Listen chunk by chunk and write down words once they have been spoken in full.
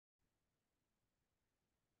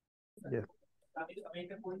Yes.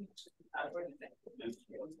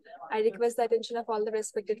 I request the attention of all the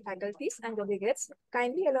respected faculties and delegates.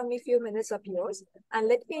 Kindly allow me a few minutes of yours and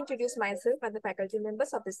let me introduce myself and the faculty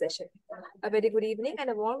members of this session. A very good evening and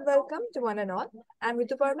a warm welcome to one and all. I'm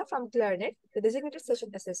Rituparna from Clarinet, the designated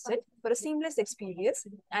session assistant for a seamless experience.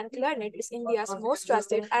 And Clarinet is India's most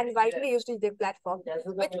trusted and widely used digital platform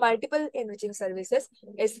with multiple enriching services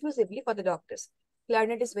exclusively for the doctors.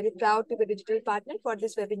 Clarinet is very proud to be a digital partner for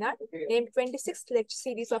this webinar named 26th lecture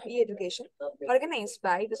series of e-education organized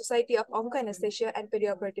by the Society of Onco-Anesthesia and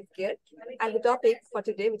Perioperative Care. And the topic for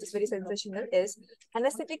today, which is very sensational, is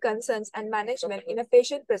anesthetic concerns and management in a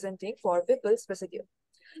patient presenting for Whipple's procedure.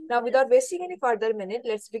 Now, without wasting any further minute,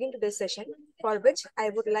 let's begin today's session, for which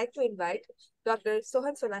I would like to invite Dr.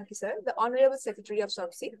 Sohan Solanki, sir, the Honorable Secretary of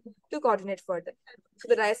SOPSI, to coordinate further. So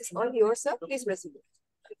the dais is all yours, sir. Please proceed.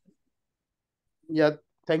 Yeah,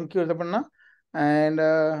 thank you, Rituparna. And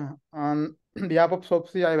on behalf of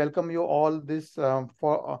SOPSI, I welcome you all this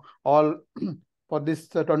for this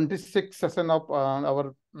 26th session of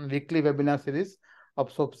our weekly webinar series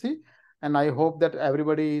of SOPSI. And I hope that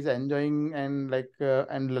everybody is enjoying and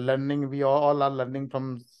and learning. We all are learning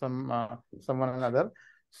from someone another.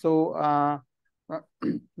 So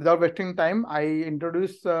without wasting time, I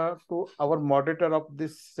introduce to our moderator of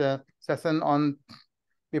this session on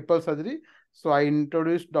people surgery. So I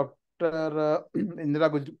introduced Dr. Indira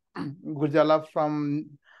Gurajala from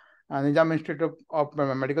Nizam Institute of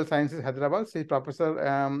Medical Sciences, Hyderabad. She's professor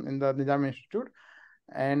in the Nizam Institute,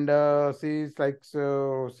 and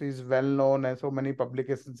she's well known and so many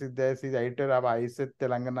publications is there. She's editor of ISET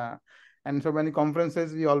Telangana, and so many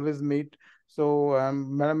conferences we always meet. So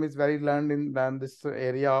Madam is very learned in this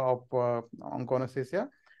area of onco-anesthesia.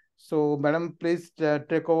 So Madam, please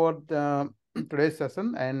take over today's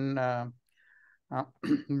session and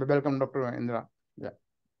welcome, Dr. Indira. Yeah.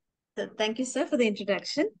 So thank you, sir, for the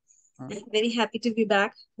introduction. Very happy to be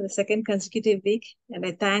back for the second consecutive week. And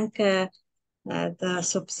I thank the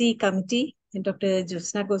SOPSI committee and Dr.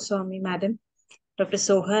 Jyotsna Goswami, madam, Dr.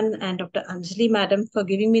 Sohan and Dr. Anjali, madam, for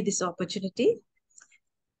giving me this opportunity.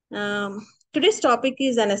 Today's topic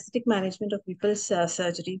is anesthetic management of Whipple's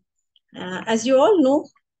surgery. As you all know,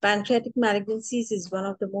 pancreatic malignancies is one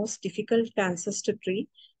of the most difficult cancers to treat.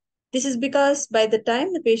 This is because by the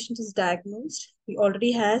time the patient is diagnosed, he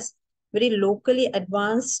already has very locally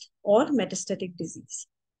advanced or metastatic disease.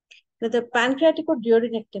 Now, the pancreatic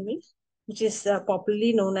duodenectomy, which is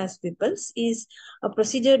popularly known as Whipple's, is a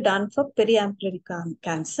procedure done for periampullary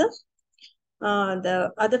cancer.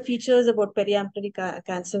 The other features about periampullary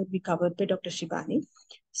cancer will be covered by Dr. Shibani.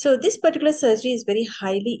 So this particular surgery is very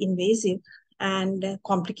highly invasive and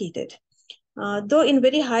complicated. Though in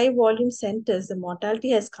very high volume centers, the mortality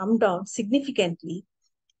has come down significantly,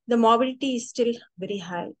 the morbidity is still very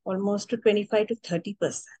high, almost to 25 to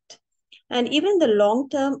 30%. And even the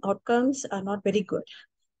long-term outcomes are not very good.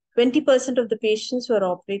 20% of the patients who are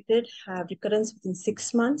operated have recurrence within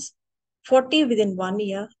 6 months, 40 within 1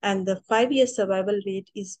 year, and the 5-year survival rate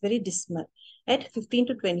is very dismal at 15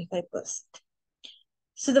 to 25%.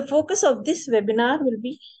 So the focus of this webinar will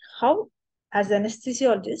be how, as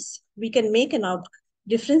anesthesiologists, we can make an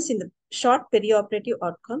difference in the short perioperative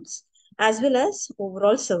outcomes as well as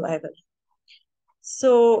overall survival.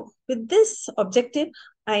 So with this objective,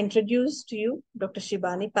 I introduce to you Dr.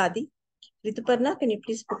 Shibani Padhy. Rituparna, can you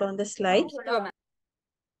please put on the slide?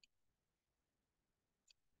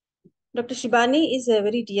 Dr. Shibani is a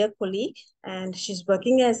very dear colleague and she's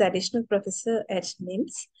working as additional professor at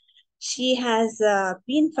NIMS. She has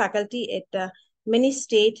been faculty at many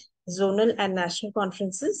state, zonal and national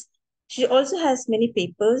conferences. She also has many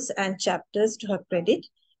papers and chapters to her credit.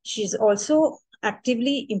 She's also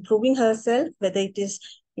actively improving herself, whether it is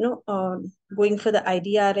going for the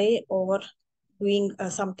IDRA or doing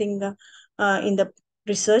something in the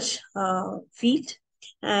research field.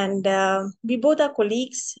 And we both are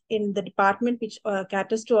colleagues in the department, which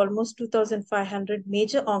caters to almost 2,500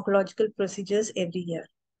 major oncological procedures every year.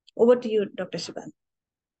 Over to you, Dr. Shibani.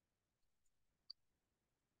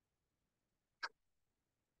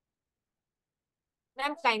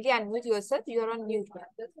 Ma'am, kindly unmute yourself. You are on mute.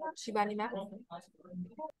 Shibani, ma'am.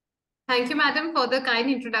 Thank you, madam, for the kind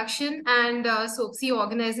introduction and SOPSI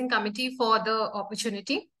organizing committee for the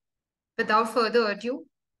opportunity. Without further ado,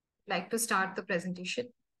 I'd like to start the presentation.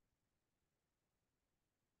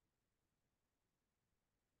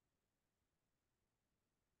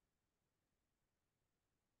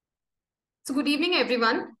 So good evening,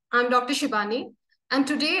 everyone. I'm Dr. Shibani, and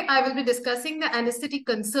today I will be discussing the anesthetic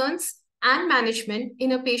concerns and management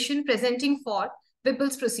in a patient presenting for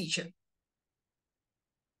Whipple's procedure.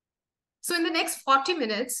 So in the next 40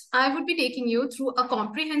 minutes, I would be taking you through a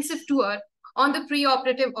comprehensive tour on the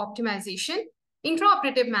preoperative optimization,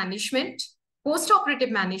 intraoperative management,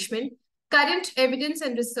 postoperative management, current evidence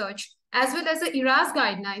and research, as well as the ERA's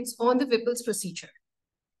guidelines on the Whipple's procedure.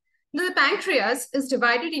 Now, the pancreas is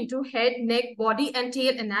divided into head, neck, body, and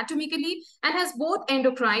tail anatomically and has both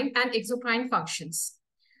endocrine and exocrine functions.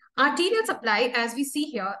 Arterial supply, as we see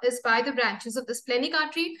here, is by the branches of the splenic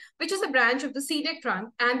artery, which is a branch of the celiac trunk,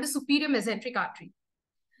 and the superior mesenteric artery.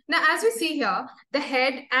 Now, as we see here, the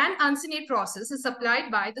head and uncinate process is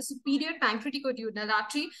supplied by the superior pancreaticoduodenal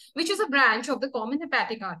artery, which is a branch of the common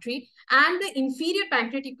hepatic artery, and the inferior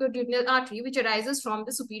pancreaticoduodenal artery, which arises from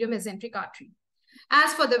the superior mesenteric artery.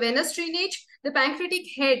 As for the venous drainage, the pancreatic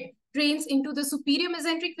head drains into the superior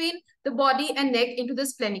mesenteric vein, the body and neck into the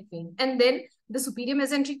splenic vein, and then the superior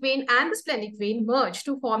mesenteric vein and the splenic vein merge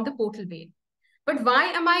to form the portal vein. But why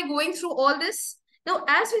am I going through all this? Now,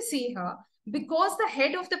 as we see here, because the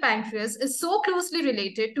head of the pancreas is so closely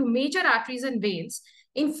related to major arteries and veins,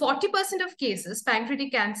 in 40% of cases,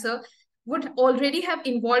 pancreatic cancer would already have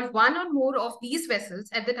involved one or more of these vessels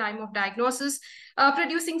at the time of diagnosis,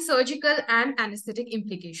 producing surgical and anesthetic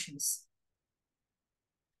implications.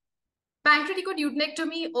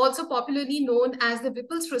 Pancreaticoduodenectomy, also popularly known as the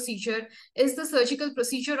Whipple's procedure, is the surgical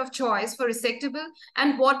procedure of choice for resectable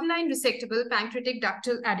and borderline resectable pancreatic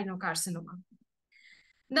ductal adenocarcinoma.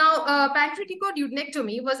 Now,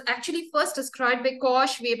 pancreaticoduodenectomy was actually first described by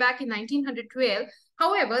Koch way back in 1912.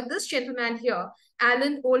 However, this gentleman here,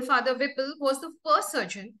 Alan Oldfather Whipple, was the first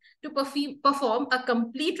surgeon to perform a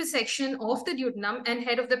complete resection of the duodenum and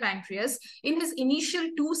head of the pancreas in his initial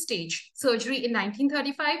two-stage surgery in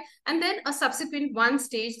 1935 and then a subsequent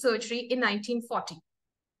one-stage surgery in 1940.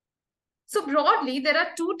 So broadly, there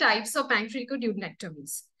are two types of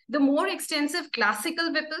pancreaticoduodenectomies: the more extensive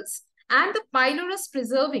classical Whipples and the pylorus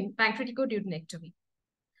preserving pancreaticoduodenectomy.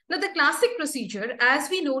 Now, the classic procedure, as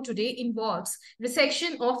we know today, involves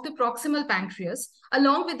resection of the proximal pancreas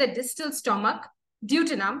along with the distal stomach,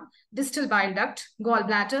 duodenum, distal bile duct,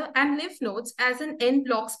 gallbladder, and lymph nodes as an en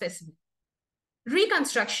bloc specimen.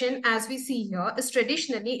 Reconstruction, as we see here, is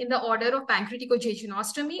traditionally in the order of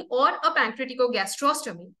pancreaticojejunostomy or a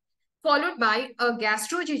pancreaticogastrostomy, followed by a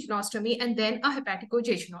gastrojejunostomy and then a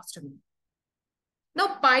hepaticojejunostomy.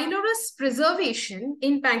 Now, pylorus preservation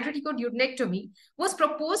in pancreaticoduodenectomy was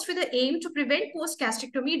proposed with the aim to prevent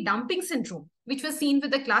post-gastrectomy dumping syndrome, which was seen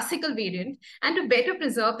with the classical variant, and to better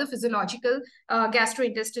preserve the physiological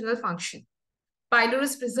gastrointestinal function.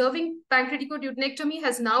 Pylorus preserving pancreaticoduodenectomy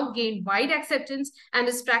has now gained wide acceptance and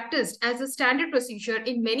is practiced as a standard procedure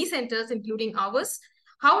in many centers, including ours.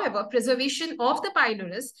 However, preservation of the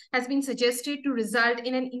pylorus has been suggested to result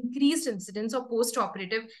in an increased incidence of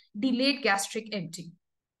post-operative delayed gastric emptying.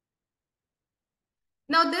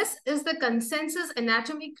 Now, this is the consensus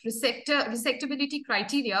anatomic resectability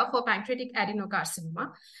criteria for pancreatic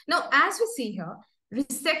adenocarcinoma. Now, as we see here,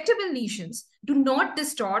 resectable lesions do not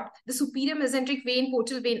distort the superior mesenteric vein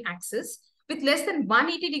portal vein axis with less than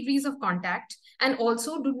 180 degrees of contact, and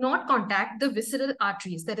also do not contact the visceral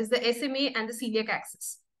arteries, that is the SMA and the celiac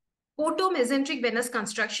axis. Portomesenteric venous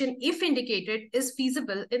construction, if indicated, is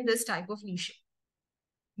feasible in this type of lesion.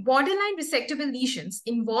 Borderline resectable lesions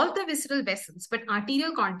involve the visceral vessels, but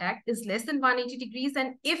arterial contact is less than 180 degrees,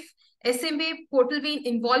 and if SMA portal vein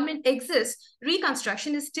involvement exists,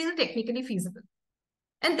 reconstruction is still technically feasible.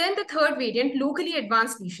 And then the third variant, locally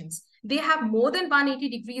advanced lesions. They have more than 180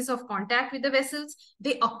 degrees of contact with the vessels.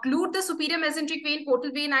 They occlude the superior mesenteric vein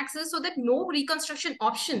portal vein axis so that no reconstruction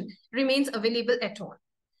option remains available at all.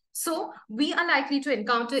 So we are likely to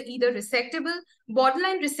encounter either resectable,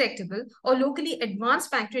 borderline resectable, or locally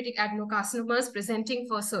advanced pancreatic adenocarcinomas presenting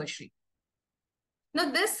for surgery. Now,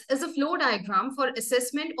 this is a flow diagram for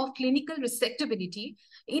assessment of clinical resectability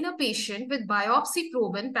in a patient with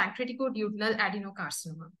biopsy-proven pancreaticoduodenal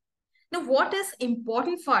adenocarcinoma. Now, what is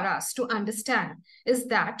important for us to understand is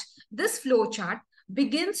that this flow chart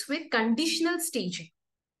begins with conditional staging,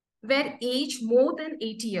 where age more than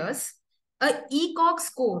 80 years, a ECOG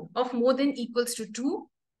score of more than equals to 2,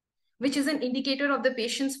 which is an indicator of the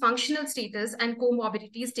patient's functional status and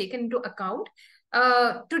comorbidities taken into account,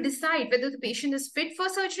 to decide whether the patient is fit for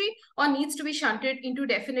surgery or needs to be shunted into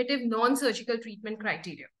definitive non-surgical treatment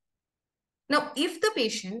criteria. Now, if the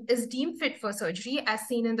patient is deemed fit for surgery, as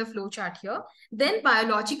seen in the flow chart here, then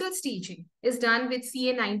biological staging is done with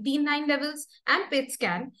CA19-9 levels and PET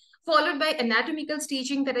scan, followed by anatomical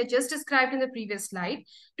staging that I just described in the previous slide,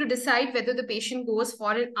 to decide whether the patient goes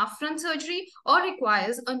for an upfront surgery or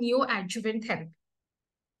requires a neoadjuvant therapy.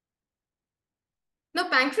 Now,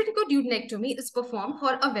 pancreaticoduodenectomy is performed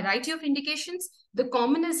for a variety of indications, the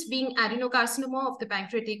commonest being adenocarcinoma of the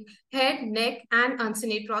pancreatic head, neck, and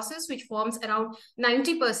uncinate process, which forms around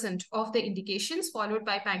 90% of the indications, followed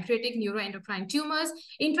by pancreatic neuroendocrine tumors,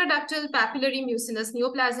 intraductal papillary mucinous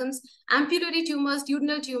neoplasms, ampullary tumors,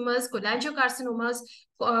 duodenal tumors, cholangiocarcinomas,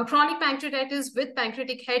 chronic pancreatitis with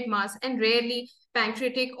pancreatic head mass, and rarely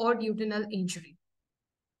pancreatic or duodenal injury.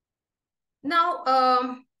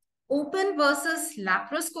 Now, open versus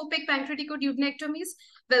laparoscopic pancreaticoduodenectomies.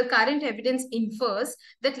 Well, current evidence infers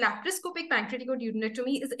that laparoscopic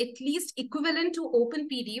pancreaticoduodenectomy is at least equivalent to open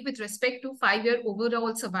PD with respect to 5-year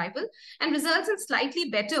overall survival and results in slightly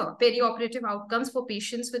better perioperative outcomes for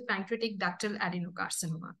patients with pancreatic ductal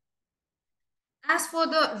adenocarcinoma. As for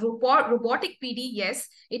the robotic PD, yes,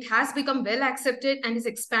 it has become well accepted and is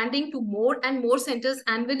expanding to more and more centers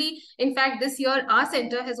annually. In fact, this year, our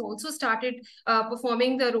center has also started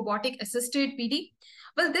performing the robotic assisted PD.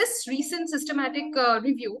 Well, this recent systematic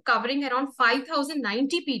review covering around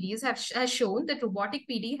 5,090 PDs has shown that robotic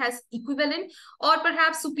PD has equivalent or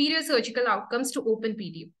perhaps superior surgical outcomes to open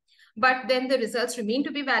PD. But then the results remain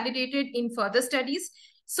to be validated in further studies.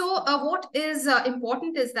 So what is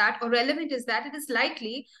important is that, or relevant is that, it is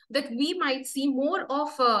likely that we might see more of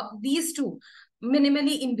these two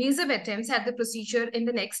minimally invasive attempts at the procedure in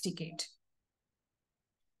the next decade.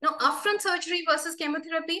 Now, upfront surgery versus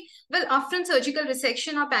chemotherapy. Well, upfront surgical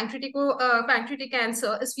resection of pancreatic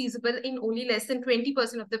cancer is feasible in only less than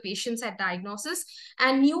 20% of the patients at diagnosis.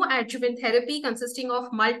 And neoadjuvant therapy consisting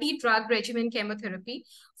of multi-drug regimen chemotherapy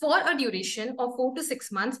for a duration of 4 to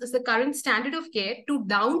 6 months is the current standard of care to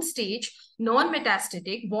downstage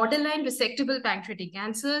non-metastatic, borderline resectable pancreatic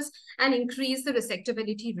cancers and increase the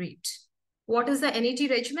resectability rate. What is the NAT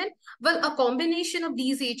regimen? Well, a combination of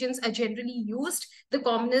these agents are generally used, the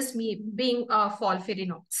commonest being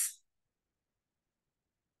FOLFIRINOX.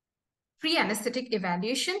 Pre-anesthetic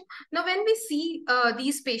evaluation. Now, when we see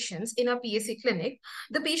these patients in a PSC clinic,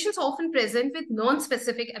 the patients often present with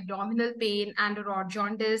non-specific abdominal pain and/or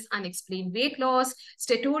jaundice, unexplained weight loss,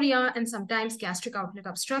 steatorrhea, and sometimes gastric outlet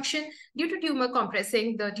obstruction due to tumor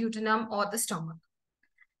compressing the duodenum or the stomach.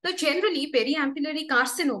 Now, generally, periampullary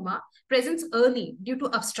carcinoma presents early due to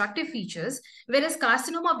obstructive features, whereas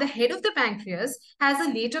carcinoma of the head of the pancreas has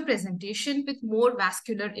a later presentation with more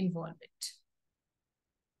vascular involvement.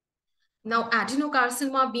 Now,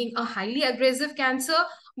 adenocarcinoma being a highly aggressive cancer,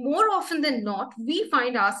 more often than not, we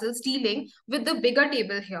find ourselves dealing with the bigger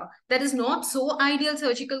table here. That is not so ideal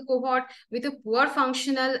surgical cohort with a poor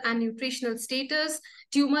functional and nutritional status,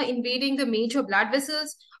 tumor invading the major blood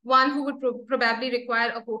vessels, one who would probably require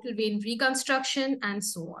a portal vein reconstruction, and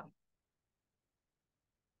so on.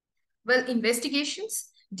 Well, investigations,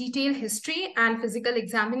 detailed history and physical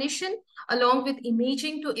examination, along with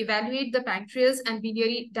imaging to evaluate the pancreas and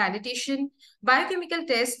biliary dilatation, biochemical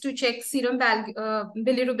tests to check serum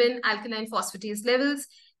bilirubin alkaline phosphatase levels,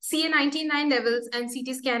 CA19-9 levels, and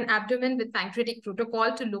CT scan abdomen with pancreatic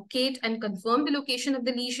protocol to locate and confirm the location of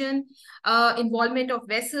the lesion. Involvement of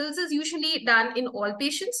vessels is usually done in all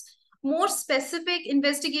patients. More specific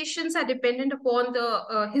investigations are dependent upon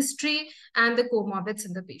the history and the comorbids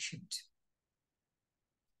in the patient.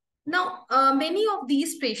 Now, many of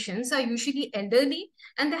these patients are usually elderly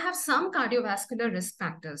and they have some cardiovascular risk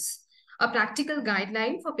factors. A practical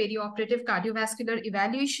guideline for perioperative cardiovascular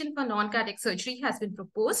evaluation for non-cardiac surgery has been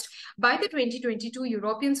proposed by the 2022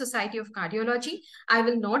 European Society of Cardiology. I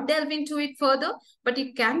will not delve into it further, but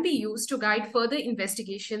it can be used to guide further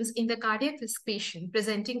investigations in the cardiac risk patient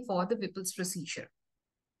presenting for the Whipple's procedure.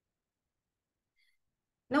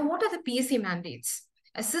 Now, what are the PSA mandates?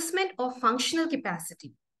 Assessment of functional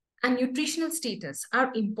capacity and nutritional status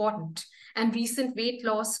are important, and recent weight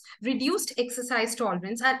loss, reduced exercise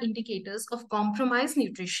tolerance are indicators of compromised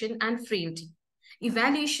nutrition and frailty.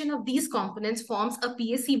 Evaluation of these components forms a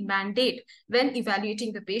PSC mandate when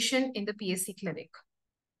evaluating the patient in the PSC clinic.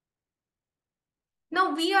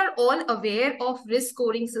 Now, we are all aware of risk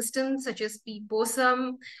scoring systems such as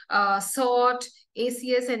POSUM, SORT,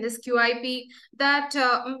 ACS, and SQIP that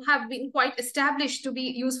have been quite established to be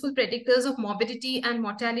useful predictors of morbidity and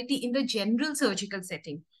mortality in the general surgical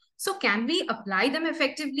setting. So can we apply them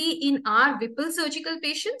effectively in our Whipple surgical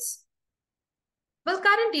patients? Well,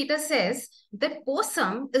 current data says that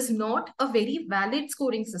POSUM is not a very valid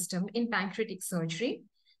scoring system in pancreatic surgery.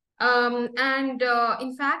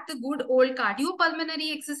 In fact, the good old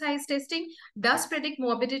cardiopulmonary exercise testing does predict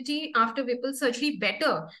morbidity after Whipple surgery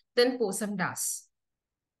better than POSUM does.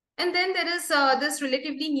 And then there is this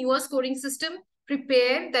relatively newer scoring system,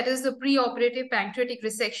 prepare, that is the preoperative pancreatic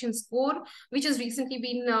resection score, which has recently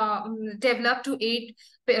been developed to aid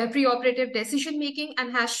preoperative decision-making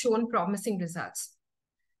and has shown promising results.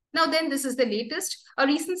 Now then, this is the latest. A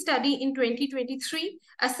recent study in 2023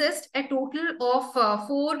 assessed a total of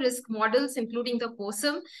 4 risk models, including the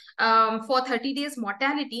POSUM, for 30 days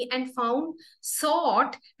mortality, and found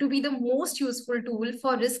SORT to be the most useful tool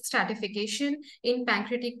for risk stratification in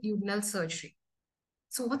pancreatic duodenal surgery.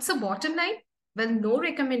 So what's the bottom line? Well, no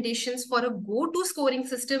recommendations for a go-to scoring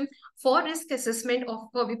system for risk assessment of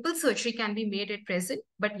Whipple surgery can be made at present.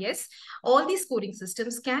 But yes, all these scoring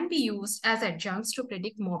systems can be used as adjuncts to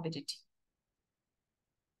predict morbidity.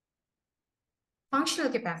 Functional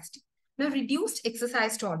capacity. Now, reduced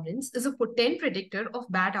exercise tolerance is a potent predictor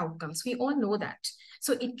of bad outcomes. We all know that.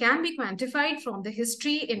 So it can be quantified from the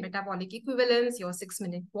history in metabolic equivalence, your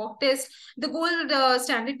 6-minute walk test. The gold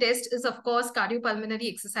standard test is, of course,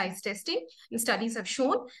 cardiopulmonary exercise testing. And studies have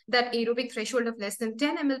shown that aerobic threshold of less than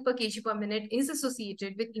 10 ml per kg per minute is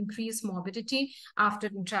associated with increased morbidity after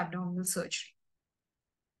intra-abdominal surgery.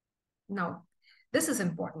 Now, this is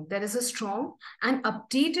important. There is a strong and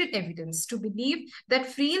updated evidence to believe that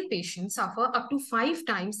frail patients suffer up to 5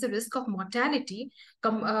 times the risk of mortality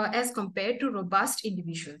as compared to robust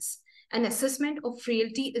individuals. An assessment of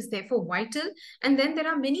frailty is therefore vital. And then there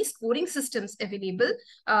are many scoring systems available,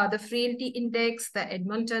 the frailty index, the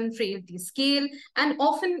Edmonton frailty scale, and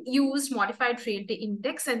often used modified frailty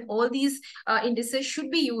index. And all these indices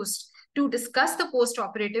should be used to discuss the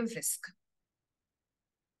post-operative risk.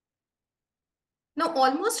 Now,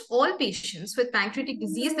 almost all patients with pancreatic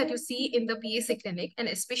disease that you see in the PSA clinic, and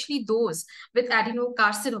especially those with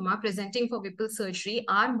adenocarcinoma presenting for Whipple surgery,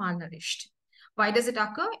 are malnourished. Why does it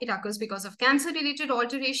occur? It occurs because of cancer-related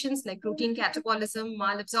alterations like protein catabolism,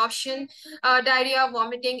 malabsorption, diarrhea,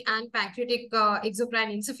 vomiting, and pancreatic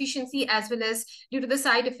exocrine insufficiency, as well as due to the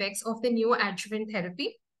side effects of the neoadjuvant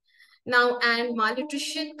therapy. Now, and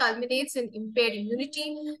malnutrition culminates in impaired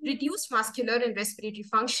immunity, reduced muscular and respiratory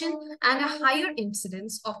function, and a higher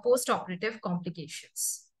incidence of post-operative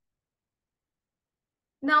complications.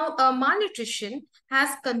 Now, malnutrition has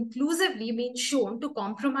conclusively been shown to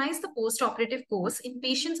compromise the post-operative course in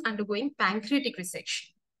patients undergoing pancreatic resection.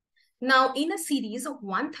 Now, in a series of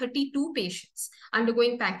 132 patients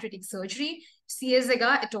undergoing pancreatic surgery,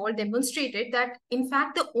 Ciezega et al. Demonstrated that, in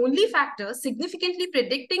fact, the only factor significantly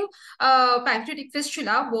predicting pancreatic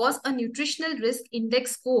fistula was a nutritional risk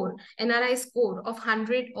index score, NRI score of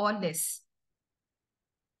 100 or less.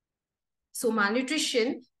 So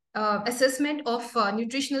malnutrition, assessment of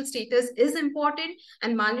nutritional status is important,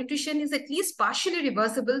 and malnutrition is at least partially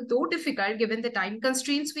reversible, though difficult given the time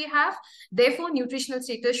constraints we have. Therefore, nutritional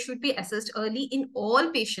status should be assessed early in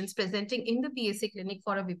all patients presenting in the PSA clinic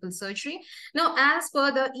for a Whipple surgery. Now, as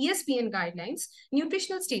per the ESPN guidelines,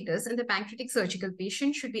 nutritional status in the pancreatic surgical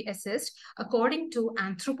patient should be assessed according to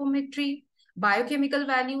anthropometry, biochemical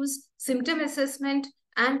values, symptom assessment,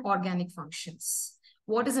 and organic functions.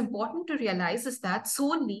 What is important to realize is that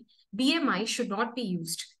solely BMI should not be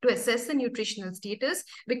used to assess the nutritional status,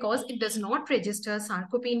 because it does not register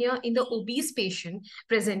sarcopenia in the obese patient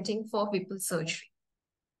presenting for Whipple surgery.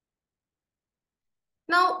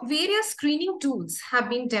 Now, various screening tools have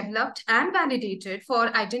been developed and validated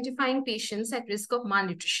for identifying patients at risk of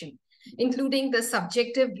malnutrition, including the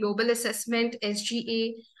Subjective Global Assessment,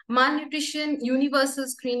 SGA, Malnutrition Universal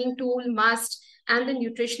Screening Tool, MUST, and the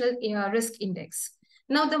Nutritional Risk Index.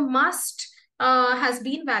 Now, the MUST has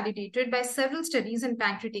been validated by several studies in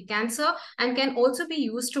pancreatic cancer and can also be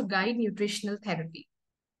used to guide nutritional therapy.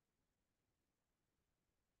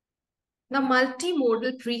 Now,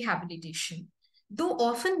 multimodal prehabilitation. Though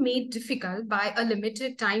often made difficult by a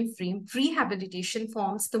limited time frame, rehabilitation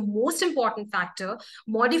forms the most important factor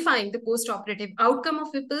modifying the post-operative outcome of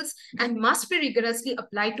Whipple's and must be rigorously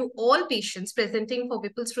applied to all patients presenting for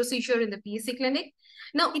Whipple's procedure in the PSA clinic.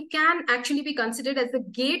 Now, it can actually be considered as the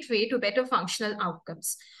gateway to better functional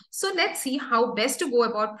outcomes. So let's see how best to go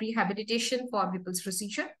about prehabilitation for Whipple's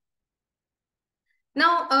procedure.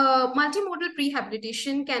 Now, multimodal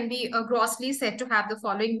prehabilitation can be grossly said to have the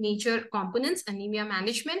following major components: anemia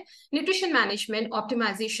management, nutrition management,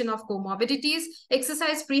 optimization of comorbidities,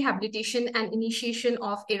 exercise prehabilitation, and initiation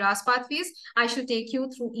of ERAS pathways. I shall take you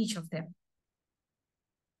through each of them.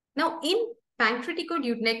 Now, in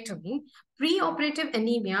pancreaticoduodenectomy, preoperative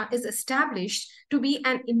anemia is established to be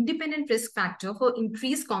an independent risk factor for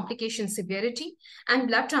increased complication severity and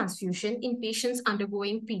blood transfusion in patients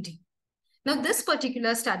undergoing PD. Now, this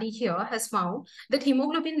particular study here has found that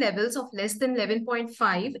hemoglobin levels of less than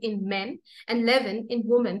 11.5 in men and 11 in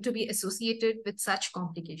women to be associated with such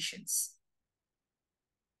complications.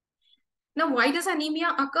 Now, why does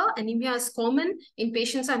anemia occur? Anemia is common in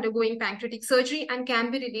patients undergoing pancreatic surgery and can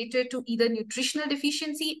be related to either nutritional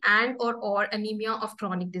deficiency and or anemia of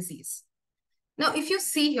chronic disease. Now, if you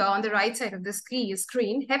see here on the right side of the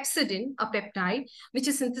screen, hepcidin, a peptide, which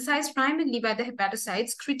is synthesized primarily by the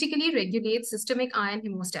hepatocytes, critically regulates systemic iron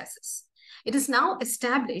homeostasis. It is now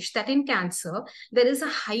established that in cancer, there is a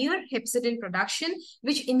higher hepcidin production,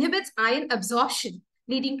 which inhibits iron absorption,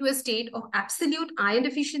 leading to a state of absolute iron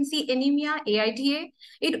deficiency anemia, AIDA.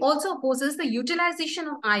 It also opposes the utilization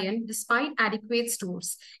of iron despite adequate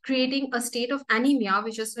stores, creating a state of anemia,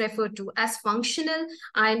 which is referred to as functional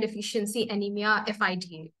iron deficiency anemia,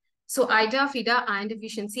 FIDA. So IDA, FIDA, iron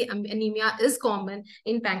deficiency anemia is common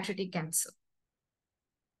in pancreatic cancer.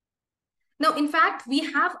 Now, in fact, we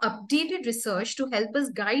have updated research to help us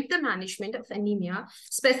guide the management of anemia,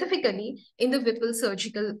 specifically in the Whipple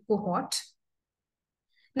surgical cohort.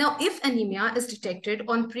 Now, if anemia is detected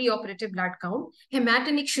on preoperative blood count,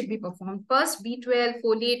 hematinic should be performed first. B12,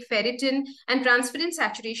 folate, ferritin, and transferrin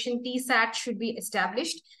saturation TSAT should be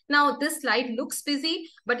established. Now, this slide looks busy,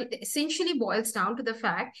 but it essentially boils down to the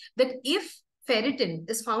fact that if ferritin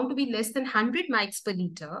is found to be less than 100 mics per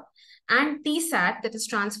liter, and TSAT, that is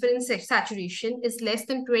transferrin saturation, is less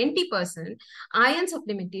than 20%, iron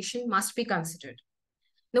supplementation must be considered.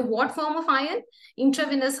 Now, what form of iron?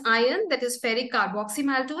 Intravenous iron, that is ferric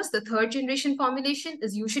carboxymaltose, the third generation formulation,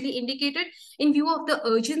 is usually indicated in view of the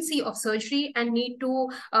urgency of surgery and need to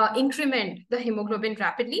increment the hemoglobin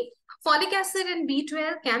rapidly. Folic acid and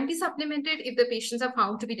B12 can be supplemented if the patients are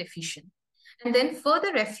found to be deficient. And then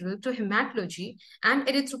further referral to hematology and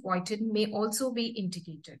erythropoietin may also be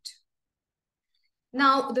indicated.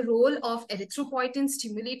 Now, the role of erythropoietin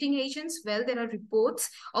stimulating agents, well, there are reports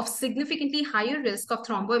of significantly higher risk of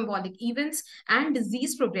thromboembolic events and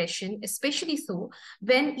disease progression, especially so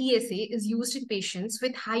when ESA is used in patients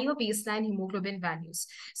with higher baseline hemoglobin values.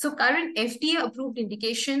 So current FDA-approved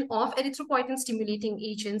indication of erythropoietin stimulating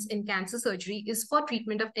agents in cancer surgery is for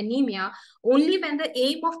treatment of anemia only when the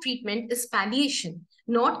aim of treatment is palliation,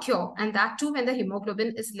 not cure, and that too when the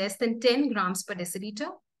hemoglobin is less than 10 grams per deciliter.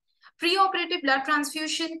 Preoperative blood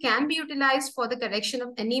transfusion can be utilized for the correction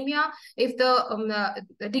of anemia if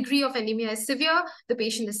the degree of anemia is severe, the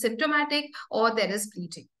patient is symptomatic, or there is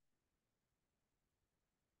bleeding.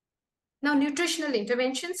 Now, nutritional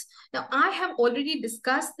interventions. Now, I have already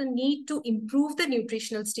discussed the need to improve the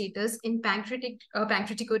nutritional status in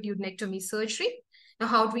pancreaticoduodenectomy surgery. Now,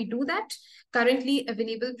 how do we do that? Currently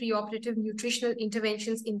available preoperative nutritional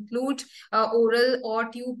interventions include oral or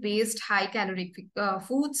tube-based high-caloric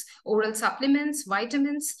foods, oral supplements,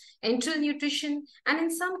 vitamins, enteral nutrition, and in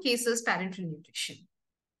some cases, parenteral nutrition.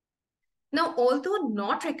 Now, although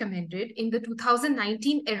not recommended in the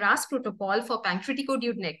 2019 ERAS protocol for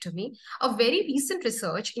pancreaticoduodenectomy, a very recent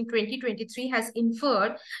research in 2023 has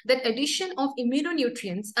inferred that addition of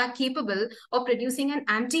immunonutrients are capable of producing an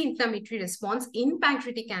anti-inflammatory response in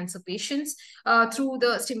pancreatic cancer patients through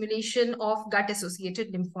the stimulation of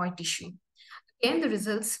gut-associated lymphoid tissue. Again, the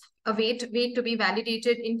results await to be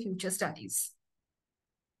validated in future studies.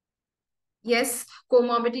 Yes,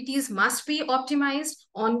 comorbidities must be optimized,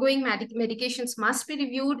 ongoing medications must be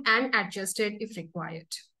reviewed and adjusted if required.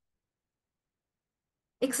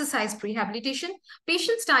 Exercise prehabilitation.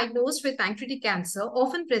 Patients diagnosed with pancreatic cancer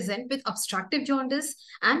often present with obstructive jaundice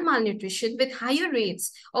and malnutrition with higher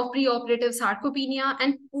rates of preoperative sarcopenia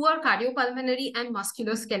and poor cardiopulmonary and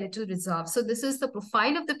musculoskeletal reserve. So this is the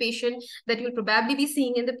profile of the patient that you'll probably be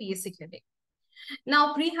seeing in the PSC clinic.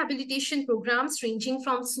 Now, prehabilitation programs ranging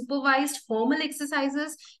from supervised formal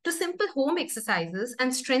exercises to simple home exercises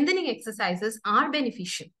and strengthening exercises are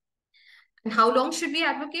beneficial. And how long should we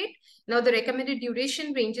advocate? Now, the recommended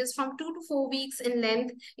duration ranges from 2 to 4 weeks in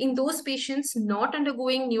length in those patients not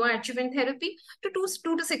undergoing neoadjuvant therapy to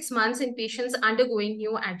 2 to 6 months in patients undergoing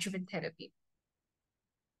neoadjuvant therapy.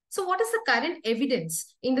 So what is the current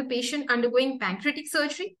evidence in the patient undergoing pancreatic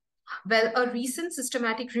surgery? Well, a recent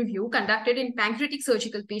systematic review conducted in pancreatic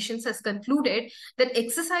surgical patients has concluded that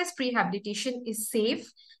exercise prehabilitation is safe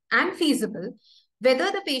and feasible, whether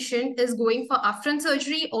the patient is going for upfront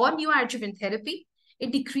surgery or neoadjuvant therapy.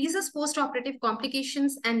 It decreases postoperative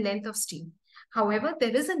complications and length of stay. However,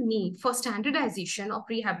 there is a need for standardization of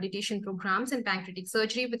rehabilitation programs in pancreatic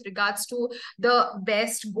surgery with regards to the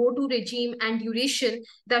best go-to regime and duration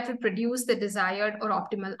that will produce the desired or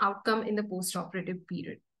optimal outcome in the postoperative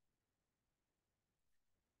period.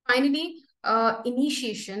 Finally,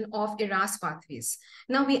 initiation of ERAS pathways.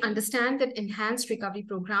 Now, we understand that enhanced recovery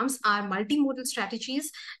programs are multimodal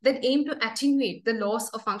strategies that aim to attenuate the loss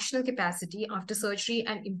of functional capacity after surgery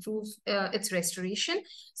and improve its restoration.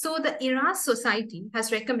 So the ERAS Society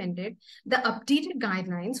has recommended the updated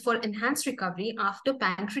guidelines for enhanced recovery after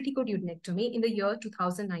pancreaticoduodenectomy in the year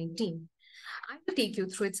 2019. I will take you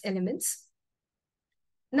through its elements.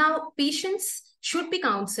 Now, patients should be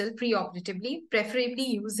counseled preoperatively, preferably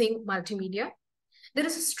using multimedia. There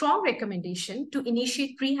is a strong recommendation to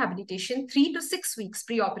initiate rehabilitation 3 to 6 weeks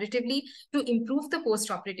preoperatively to improve the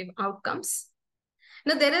postoperative outcomes.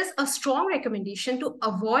 Now, there is a strong recommendation to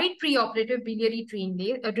avoid preoperative biliary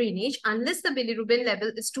drainage unless the bilirubin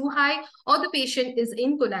level is too high or the patient is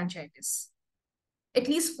in cholangitis. At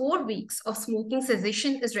least 4 weeks of smoking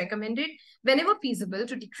cessation is recommended whenever feasible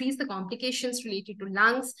to decrease the complications related to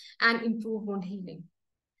lungs and improve wound healing.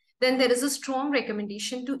 Then there is a strong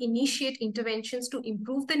recommendation to initiate interventions to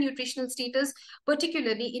improve the nutritional status,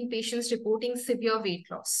 particularly in patients reporting severe weight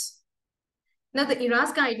loss. Now, the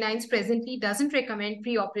ERAS guidelines presently doesn't recommend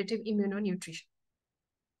preoperative immunonutrition.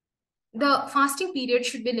 The fasting period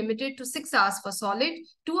should be limited to 6 hours for solid,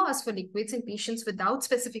 2 hours for liquids in patients without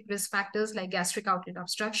specific risk factors like gastric outlet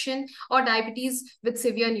obstruction or diabetes with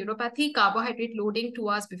severe neuropathy. Carbohydrate loading 2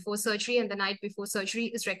 hours before surgery and the night before surgery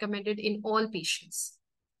is recommended in all patients.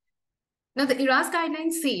 Now, the ERAS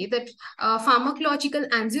guidelines say that pharmacological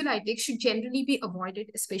anxiolytics should generally be avoided,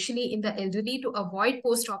 especially in the elderly, to avoid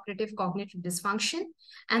postoperative cognitive dysfunction,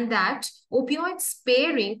 and that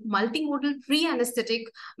opioid-sparing multimodal pre-anesthetic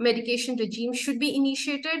medication regime should be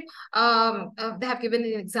initiated. They have given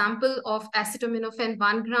an example of acetaminophen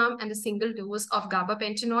 1 gram and a single dose of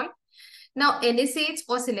gabapentinoid. Now, NSAIDs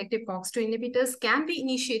or selective COX-2 inhibitors can be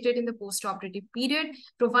initiated in the postoperative period,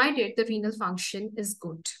 provided the renal function is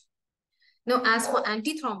good. Now, as for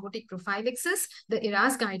antithrombotic prophylaxis, the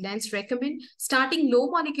ERAS guidelines recommend starting low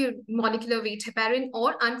molecular weight heparin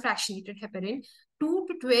or unfractionated heparin 2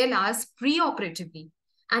 to 12 hours preoperatively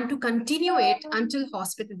and to continue it until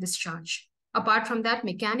hospital discharge. Apart from that,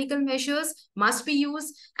 mechanical measures must be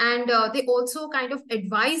used, and they also kind of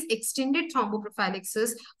advise extended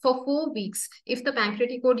thromboprophylaxis for 4 weeks if the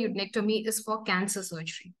pancreaticoduodenectomy is for cancer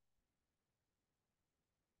surgery.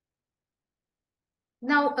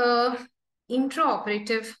 Now,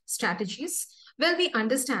 intraoperative strategies. Well, we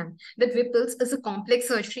understand that Whipple's is a complex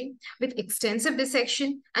surgery with extensive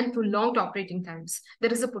dissection and prolonged operating times.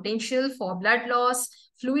 There is a potential for blood loss,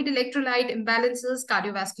 fluid electrolyte imbalances,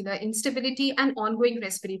 cardiovascular instability, and ongoing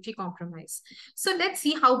respiratory compromise. So let's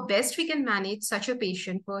see how best we can manage such a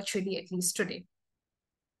patient virtually, at least today.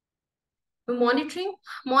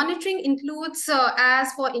 Monitoring includes,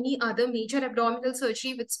 as for any other major abdominal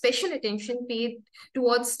surgery, with special attention paid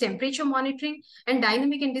towards temperature monitoring and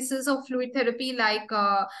dynamic indices of fluid therapy like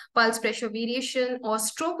pulse pressure variation or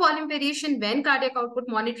stroke volume variation when cardiac output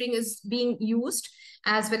monitoring is being used,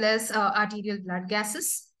 as well as arterial blood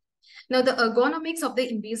gases. Now, the ergonomics of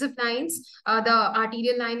the invasive lines, the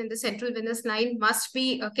arterial line and the central venous line must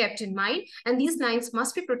be kept in mind, and these lines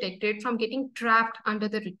must be protected from getting trapped under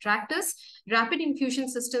the retractors. Rapid infusion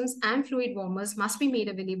systems and fluid warmers must be made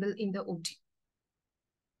available in the OT.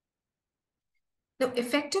 Now,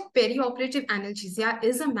 effective perioperative analgesia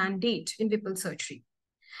is a mandate in Whipple surgery.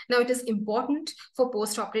 Now, it is important for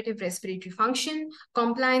postoperative respiratory function,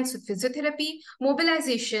 compliance with physiotherapy,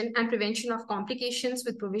 mobilization, and prevention of complications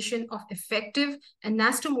with provision of effective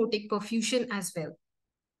anastomotic perfusion as well.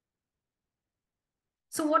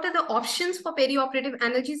 So what are the options for perioperative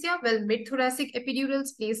analgesia? Well, mid-thoracic epidurals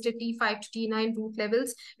placed at T5 to T9 root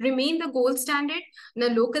levels remain the gold standard. Now,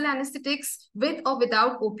 local anesthetics with or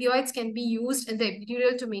without opioids can be used in the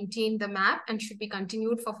epidural to maintain the MAP and should be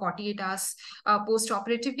continued for 48 hours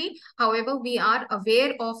post-operatively. However, we are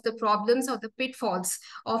aware of the problems or the pitfalls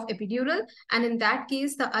of epidural. And in that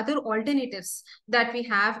case, the other alternatives that we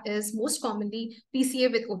have is most commonly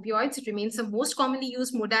PCA with opioids. It remains the most commonly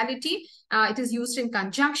used modality. It is used in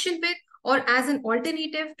conjunction with or as an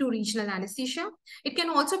alternative to regional anesthesia. It can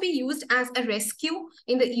also be used as a rescue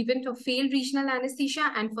in the event of failed regional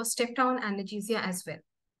anesthesia and for step-down analgesia as well.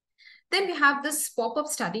 Then we have this pop-up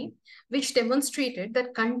study which demonstrated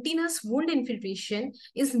that continuous wound infiltration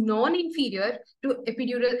is non-inferior to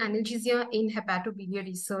epidural analgesia in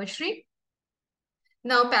hepatobiliary surgery.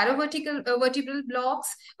 Now, paravertebral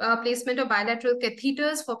blocks, placement of bilateral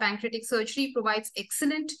catheters for pancreatic surgery provides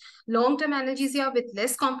excellent long-term analgesia with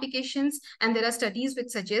less complications, and there are studies which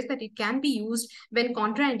suggest that it can be used when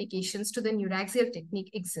contraindications to the neuraxial technique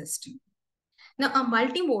exist. Now, a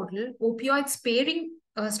multimodal opioid-sparing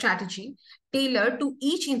strategy tailored to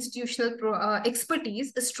each institutional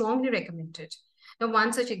expertise is strongly recommended. Now,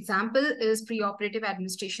 one such example is preoperative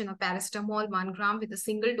administration of paracetamol 1 gram with a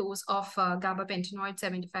single dose of gabapentinoid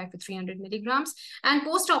 75 to 300 milligrams, and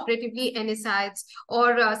postoperatively NSAIDs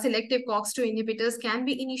or selective COX-2 inhibitors can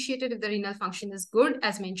be initiated if the renal function is good,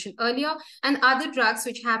 as mentioned earlier, and other drugs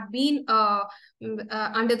which have been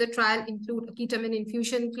under the trial include ketamine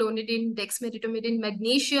infusion, clonidine, dexmedetomidine,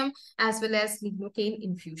 magnesium, as well as lignocaine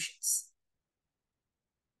infusions.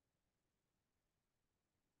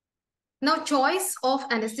 Now, choice of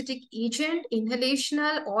anesthetic agent,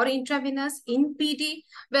 inhalational or intravenous in PD,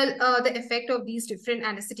 well, the effect of these different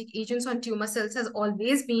anesthetic agents on tumor cells has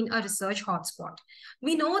always been a research hotspot.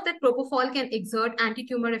 We know that propofol can exert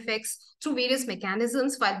anti-tumor effects through various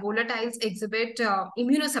mechanisms, while volatiles exhibit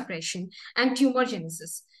immunosuppression and tumor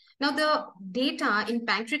genesis. Now, the data in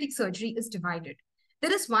pancreatic surgery is divided.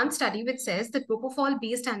 There is one study which says that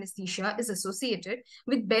propofol-based anesthesia is associated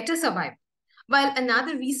with better survival, while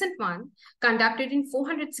another recent one conducted in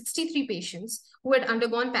 463 patients who had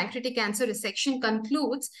undergone pancreatic cancer resection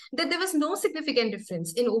concludes that there was no significant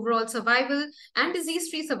difference in overall survival and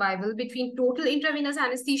disease-free survival between total intravenous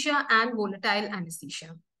anesthesia and volatile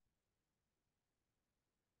anesthesia.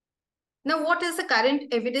 Now, what is the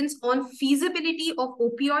current evidence on feasibility of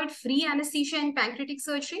opioid-free anesthesia in pancreatic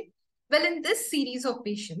surgery? Well, in this series of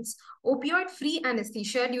patients, opioid-free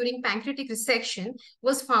anesthesia during pancreatic resection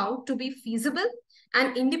was found to be feasible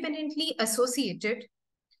and independently associated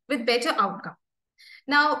with better outcome.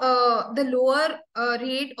 Now, the lower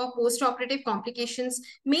rate of postoperative complications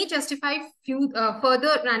may justify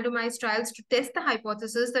further randomized trials to test the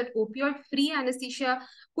hypothesis that opioid-free anesthesia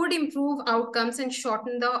could improve outcomes and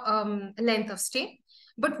shorten the length of stay.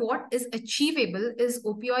 But what is achievable is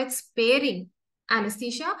opioid-sparing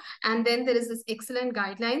anesthesia, and then there is this excellent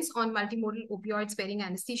guidelines on multimodal opioid sparing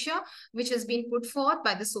anesthesia, which has been put forth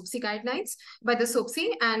by the SOPSI guidelines,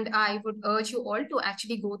 and I would urge you all to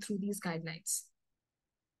actually go through these guidelines.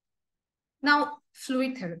 Now,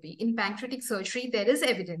 fluid therapy. In pancreatic surgery, there is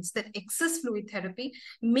evidence that excess fluid therapy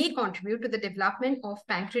may contribute to the development of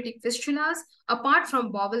pancreatic fistulas, apart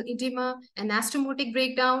from bowel edema, anastomotic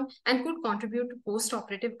breakdown, and could contribute to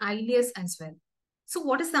postoperative ileus as well. So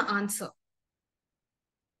what is the answer?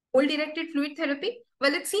 Goal-directed fluid therapy?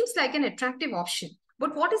 Well, it seems like an attractive option.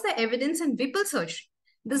 But what is the evidence in Whipple surgery?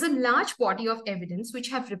 There's a large body of evidence which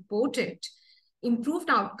have reported improved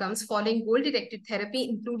outcomes following goal-directed therapy,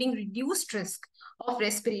 including reduced risk of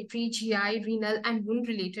respiratory, GI, renal, and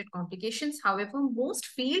wound-related complications. However, most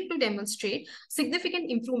failed to demonstrate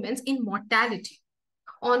significant improvements in mortality.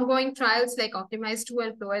 Ongoing trials like Optimize 2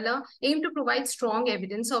 and Proella aim to provide strong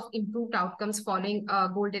evidence of improved outcomes following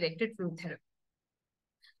goal-directed fluid therapy.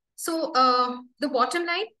 So the bottom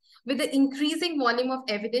line, with the increasing volume of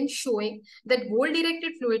evidence showing that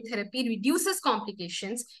goal-directed fluid therapy reduces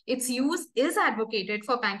complications, its use is advocated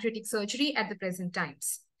for pancreatic surgery at the present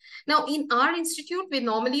times. Now, in our institute, we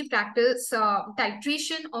normally practice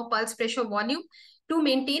titration of pulse pressure volume to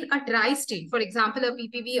maintain a dry state, for example, a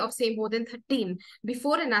PPV of say more than 13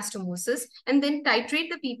 before anastomosis, and then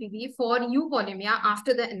titrate the PPV for euvolemia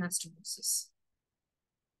after the anastomosis.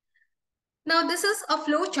 Now, this is a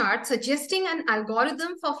flow chart suggesting an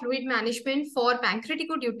algorithm for fluid management for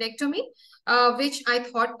pancreaticoduodenectomy, which I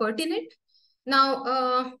thought pertinent.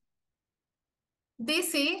 Now, they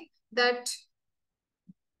say that,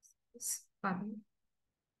 pardon.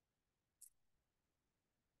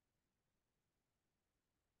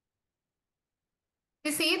 They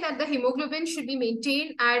say that the hemoglobin should be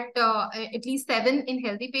maintained at least 7 in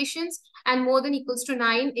healthy patients and more than equals to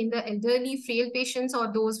 9 in the elderly, frail patients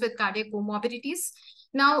or those with cardiac comorbidities.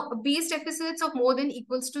 Now, base deficits of more than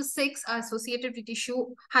equals to 6 are associated with tissue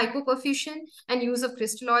hypoperfusion, and use of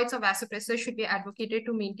crystalloids or vasopressors should be advocated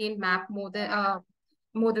to maintain MAP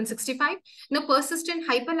more than 65. Now, persistent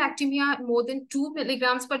hyperlactemia more than 2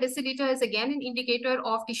 milligrams per deciliter is again an indicator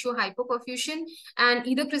of tissue hypoperfusion, and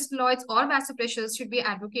either crystalloids or vasopressors should be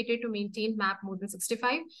advocated to maintain MAP more than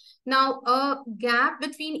 65. Now, a gap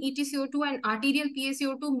between EtCO2 and arterial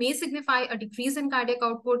PaCO2 may signify a decrease in cardiac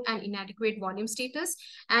output and inadequate volume status.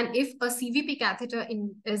 And if a CVP catheter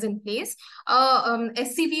is in place,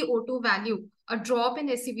 SCVO2 value, a drop in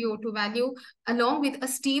SCVO2 value along with a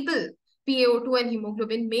stable PaO2 and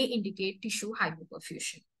hemoglobin may indicate tissue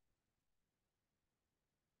hypoperfusion.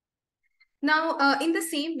 Now, in the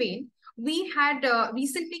same vein, we had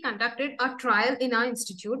recently conducted a trial in our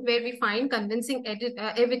institute where we find convincing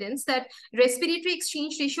evidence that respiratory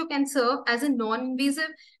exchange ratio can serve as a non-invasive,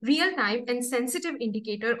 real-time and sensitive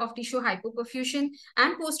indicator of tissue hypoperfusion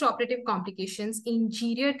and post-operative complications in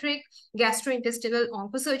geriatric gastrointestinal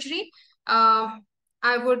oncosurgery.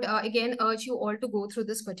 I would again urge you all to go through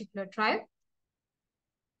this particular trial.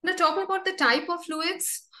 Now, talking about the type of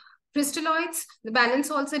fluids, crystalloids, the balanced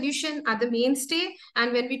salt solution are the mainstay.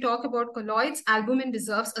 And when we talk about colloids, albumin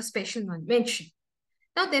deserves a special mention.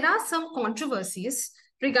 Now, there are some controversies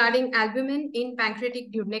regarding albumin in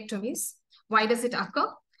pancreatic duodenectomies. Why does it occur?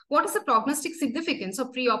 What is the prognostic significance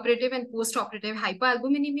of preoperative and postoperative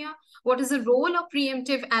hypoalbuminemia? What is the role of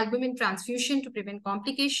preemptive albumin transfusion to prevent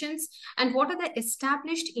complications? And what are the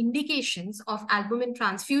established indications of albumin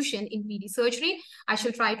transfusion in PD surgery? I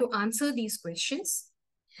shall try to answer these questions.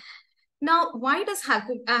 Now, why does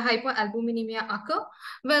hypoalbuminemia occur?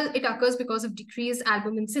 Well, it occurs because of decreased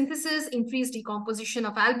albumin synthesis, increased decomposition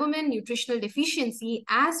of albumin, nutritional deficiency,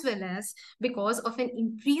 as well as because of an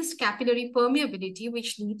increased capillary permeability,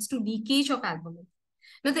 which leads to leakage of albumin.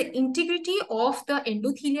 Now, the integrity of the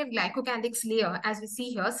endothelial glycocalyx layer, as we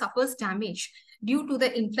see here, suffers damage due to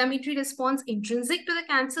the inflammatory response intrinsic to the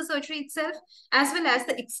cancer surgery itself, as well as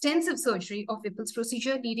the extensive surgery of Whipple's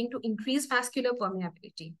procedure, leading to increased vascular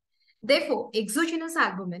permeability. Therefore, exogenous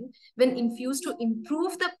albumin, when infused to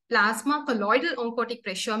improve the plasma colloidal oncotic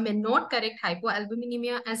pressure, may not correct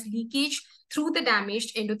hypoalbuminemia as leakage through the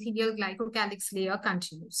damaged endothelial glycocalyx layer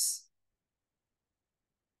continues.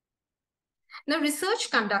 Now,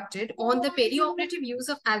 research conducted on the perioperative use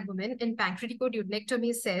of albumin in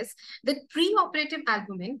pancreaticoduodenectomy says that preoperative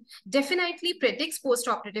albumin definitely predicts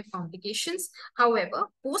postoperative complications. However,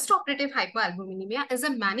 postoperative hypoalbuminemia is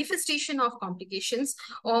a manifestation of complications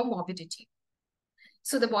or morbidity.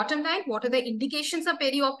 So the bottom line, what are the indications of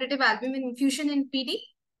perioperative albumin infusion in PD?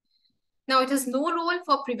 Now, it has no role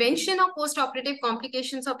for prevention of postoperative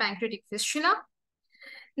complications of pancreatic fistula.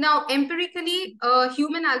 Now, empirically,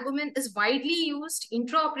 human albumin is widely used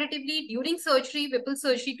intraoperatively during surgery, Whipple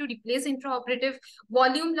surgery, to replace intraoperative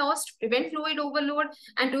volume loss, to prevent fluid overload,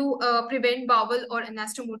 and to prevent bowel or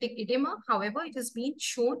anastomotic edema. However, it has been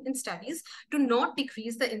shown in studies to not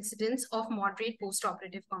decrease the incidence of moderate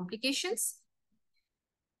postoperative complications.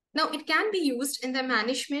 Now, it can be used in the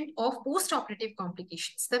management of postoperative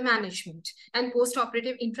complications, the management and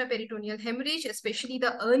postoperative intraperitoneal hemorrhage, especially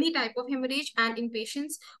the early type of hemorrhage, and in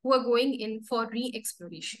patients who are going in for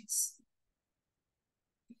re-explorations.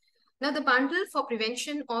 Now, the bundle for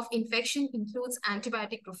prevention of infection includes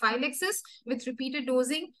antibiotic prophylaxis with repeated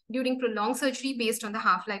dosing during prolonged surgery based on the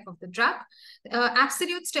half-life of the drug.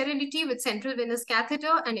 Absolute sterility with central venous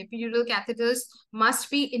catheter and epidural catheters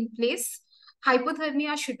must be in place.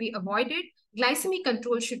 Hypothermia should be avoided, glycemic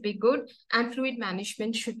control should be good, and fluid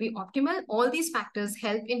management should be optimal. All these factors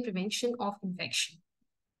help in prevention of infection.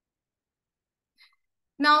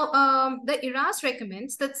 Now, the IRAS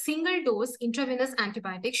recommends that single-dose intravenous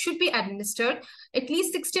antibiotics should be administered at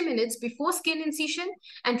least 60 minutes before skin incision,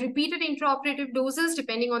 and repeated intraoperative doses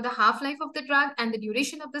depending on the half-life of the drug and the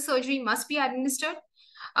duration of the surgery must be administered.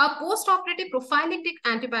 Post-operative prophylactic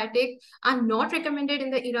antibiotics are not recommended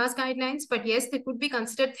in the IRAS guidelines, but yes, they could be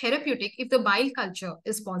considered therapeutic if the bile culture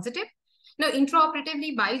is positive. Now,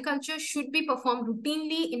 intraoperatively, bile culture should be performed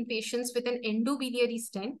routinely in patients with an endobiliary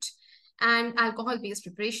stent, and alcohol-based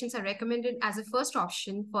preparations are recommended as a first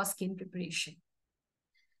option for skin preparation.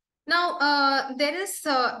 Now, there is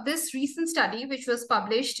this recent study which was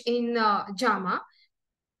published in JAMA,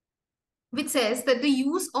 which says that the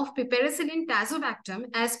use of piperacillin tazobactam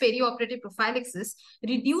as perioperative prophylaxis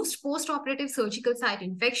reduced postoperative surgical site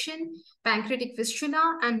infection, pancreatic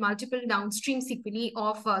fistula, and multiple downstream sequelae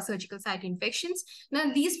of surgical site infections.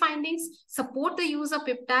 Now, these findings support the use of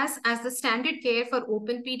piptaz as the standard care for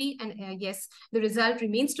open PD, and yes, the result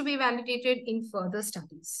remains to be validated in further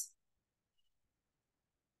studies.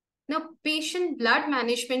 Now, patient blood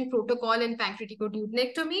management protocol in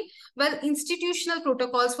pancreaticoduodenectomy. Well, institutional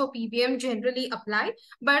protocols for PBM generally apply,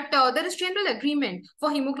 but there is general agreement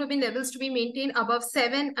for hemoglobin levels to be maintained above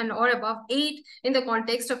 7 and or above 8 in the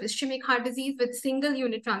context of ischemic heart disease with single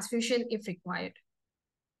unit transfusion if required.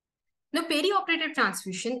 Now, perioperative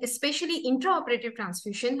transfusion, especially intraoperative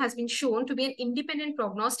transfusion, has been shown to be an independent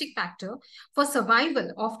prognostic factor for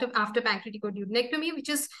survival after pancreaticoduodenectomy, which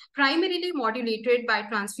is primarily modulated by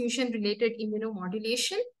transfusion-related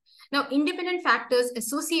immunomodulation. Now, independent factors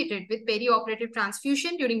associated with perioperative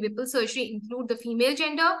transfusion during Whipple surgery include the female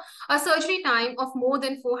gender, a surgery time of more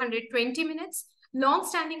than 420 minutes,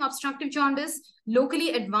 long-standing obstructive jaundice,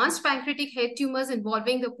 locally advanced pancreatic head tumors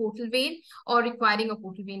involving the portal vein or requiring a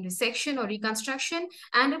portal vein resection or reconstruction,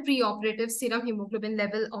 and a preoperative serum hemoglobin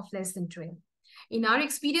level of less than 12. In our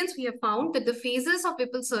experience, we have found that the phases of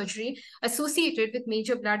Whipple surgery associated with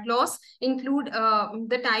major blood loss include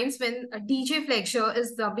the times when a DJ flexure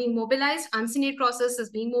is being mobilized, uncinate process is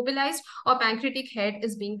being mobilized, or pancreatic head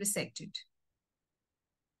is being resected.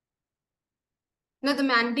 Now, the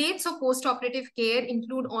mandates of post-operative care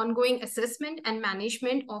include ongoing assessment and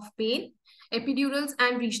management of pain. Epidurals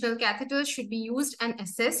and regional catheters should be used and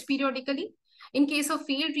assessed periodically. In case of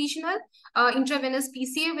failed regional, intravenous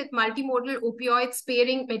PCA with multimodal opioid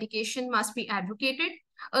sparing medication must be advocated.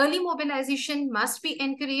 Early mobilization must be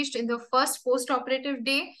encouraged in the first post-operative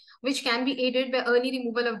day, which can be aided by early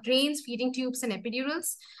removal of drains, feeding tubes, and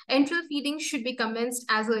epidurals. Enteral feeding should be commenced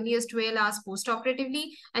as early as 12 hours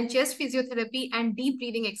post-operatively, and chest physiotherapy and deep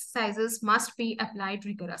breathing exercises must be applied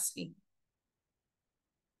rigorously.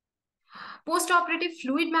 Post-operative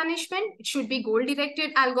fluid management, it should be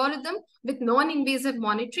goal-directed algorithm with non-invasive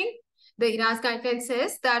monitoring. The IRAS guideline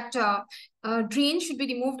says that drain should be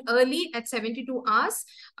removed early at 72 hours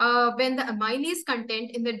when the amylase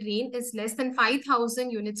content in the drain is less than 5,000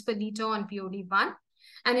 units per liter on POD1.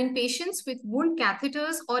 And in patients with wound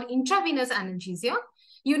catheters or intravenous analgesia,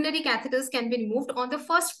 urinary catheters can be removed on the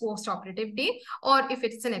first post-operative day, or if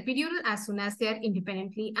it's an epidural, as soon as they are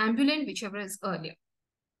independently ambulant, whichever is earlier.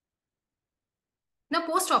 Now,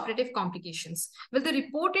 post-operative complications. Well, the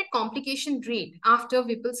reported complication rate after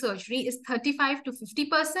Whipple surgery is 35 to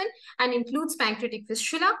 50% and includes pancreatic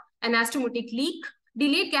fistula, anastomotic leak,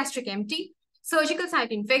 delayed gastric empty, surgical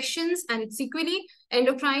site infections, and its sequelae,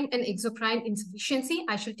 endocrine and exocrine insufficiency.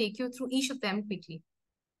 I shall take you through each of them quickly.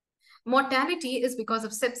 Mortality is because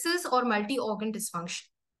of sepsis or multi-organ dysfunction.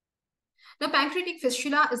 Now, pancreatic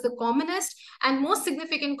fistula is the commonest and most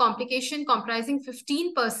significant complication, comprising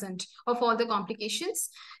 15% of all the complications.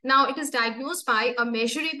 Now, it is diagnosed by a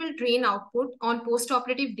measurable drain output on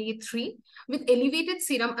post-operative day 3 with elevated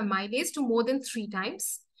serum amylase to more than 3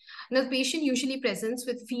 times. Now, the patient usually presents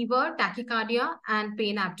with fever, tachycardia, and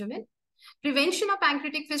pain abdomen. Prevention of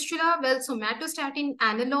pancreatic fistula, well, somatostatin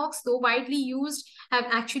analogs, though widely used, have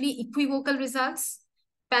actually equivocal results.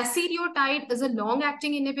 Pasireotide is a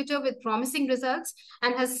long-acting inhibitor with promising results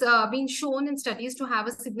and has been shown in studies to have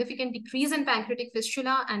a significant decrease in pancreatic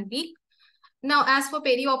fistula and leak. Now, as for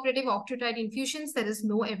perioperative octreotide infusions, there is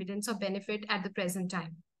no evidence of benefit at the present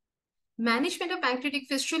time. Management of pancreatic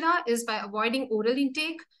fistula is by avoiding oral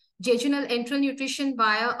intake, jejunal enteral nutrition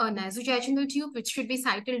via a nasovaginal tube, which should be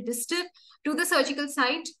sited distal to the surgical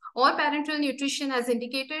site, or parenteral nutrition as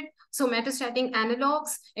indicated, somatostatin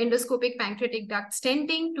analogs, endoscopic pancreatic duct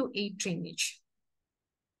stenting to aid drainage.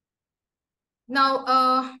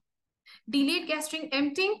 Now, delayed gastric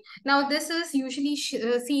emptying. Now, this is usually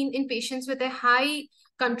seen in patients with a high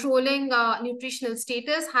controlling nutritional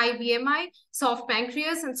status, high BMI, soft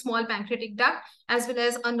pancreas, and small pancreatic duct, as well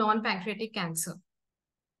as a non-pancreatic cancer.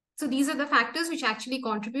 So these are the factors which actually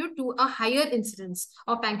contribute to a higher incidence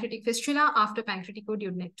of pancreatic fistula after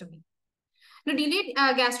pancreaticoduodenectomy. Now, delayed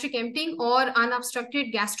gastric emptying or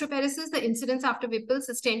unobstructed gastroparesis, the incidence after Whipples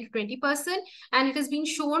is 10 to 20%, and it has been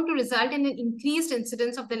shown to result in an increased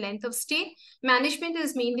incidence of the length of stay. Management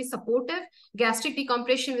is mainly supportive, gastric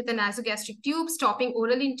decompression with a nasogastric tube, stopping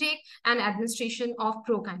oral intake, and administration of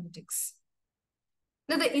prokinetics.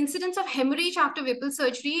 Now, the incidence of hemorrhage after Whipple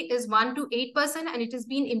surgery is 1 to 8%, and it has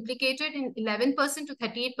been implicated in 11% to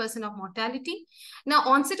 38% of mortality. Now,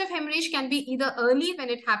 onset of hemorrhage can be either early when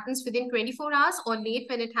it happens within 24 hours or late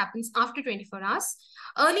when it happens after 24 hours.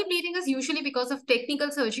 Early bleeding is usually because of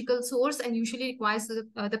technical surgical source and usually requires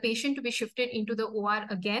the patient to be shifted into the OR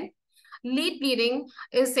again. Late bleeding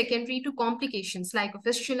is secondary to complications like a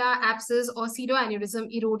fistula, abscess, or pseudoaneurysm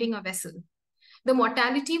eroding a vessel. The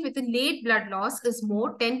mortality with a late blood loss is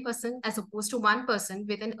more 10% as opposed to 1%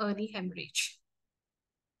 with an early hemorrhage.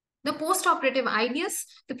 The post-operative ileus,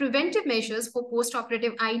 the preventive measures for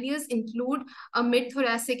post-operative ileus include a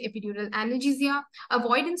mid-thoracic epidural analgesia,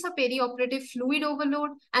 avoidance of perioperative fluid overload,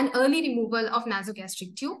 and early removal of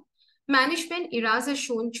nasogastric tube. Management, IRAS has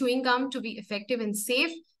shown chewing gum to be effective and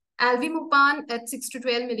safe. Alvimupan at 6 to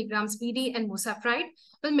 12 milligrams BD and mosapride.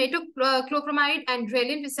 Well, metoclopramide and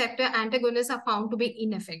ghrelin receptor antagonists are found to be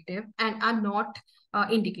ineffective and are not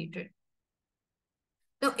indicated.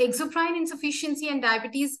 Now, exocrine insufficiency and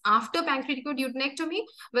diabetes after pancreaticoduodenectomy,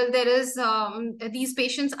 well, there is, these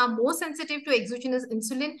patients are more sensitive to exogenous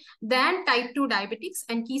insulin than type 2 diabetics,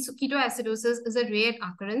 and ketoacidosis is a rare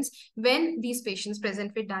occurrence when these patients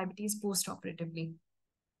present with diabetes post-operatively.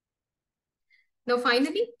 Now,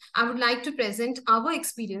 finally, I would like to present our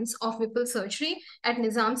experience of Whipple surgery at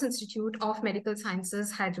Nizam's Institute of Medical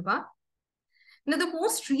Sciences, Hyderabad. Now, the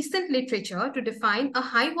most recent literature to define a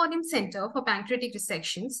high-volume center for pancreatic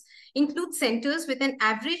resections includes centers with an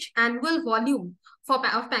average annual volume of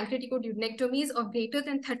pancreaticoduodenectomies of greater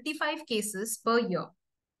than 35 cases per year.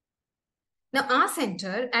 Now, our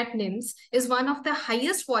center at NIMS is one of the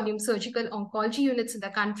highest volume surgical oncology units in the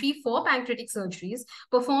country for pancreatic surgeries,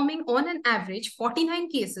 performing on an average 49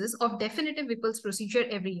 cases of definitive Whipple's procedure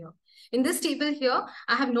every year. In this table here,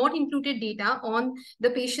 I have not included data on the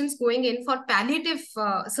patients going in for palliative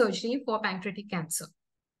surgery for pancreatic cancer.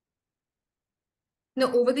 Now,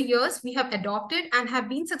 over the years, we have adopted and have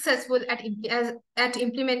been successful at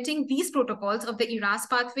implementing these protocols of the ERAS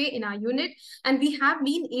pathway in our unit, and we have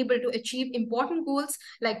been able to achieve important goals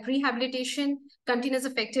like rehabilitation, continuous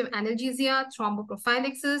effective analgesia,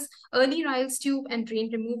 thromboprophylaxis, early Ryle's tube and drain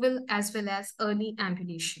removal, as well as early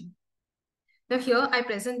ambulation. Now, here I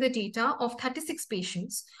present the data of 36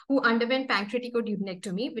 patients who underwent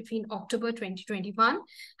pancreaticoduodenectomy between October 2021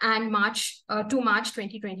 and March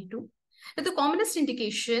 2022. Now, the commonest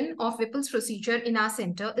indication of Whipple's procedure in our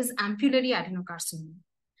center is ampullary adenocarcinoma.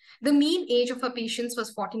 The mean age of our patients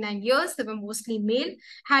was 49 years. They were mostly male,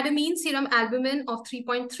 had a mean serum albumin of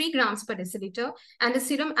 3.3 grams per deciliter and a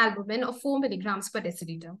serum albumin of 4 milligrams per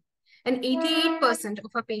deciliter. And 88%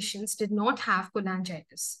 of our patients did not have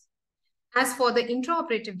cholangitis. As for the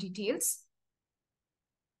intraoperative details,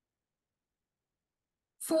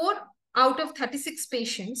 4 out of 36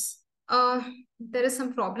 patients, there is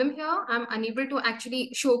some problem here. I'm unable to actually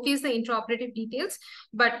showcase the intraoperative details,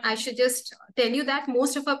 but I should just tell you that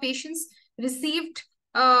most of our patients received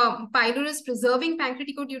pylorus preserving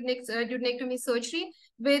pancreaticoduodenectomy surgery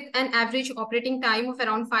with an average operating time of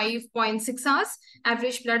around 5.6 hours,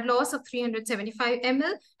 average blood loss of 375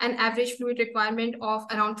 ml, and average fluid requirement of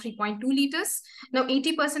around 3.2 liters. Now,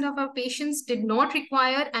 80% of our patients did not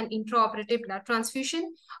require an intraoperative blood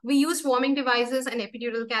transfusion. We used warming devices and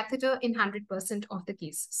epidural catheter in 100% of the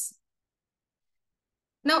cases.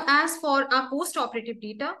 Now, as for our post-operative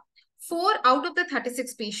data, 4 out of the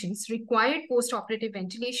 36 patients required post-operative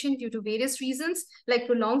ventilation due to various reasons like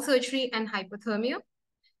prolonged surgery and hypothermia.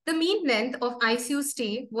 The mean length of ICU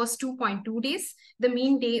stay was 2.2 days. The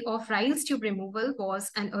mean day of Ryle's tube removal was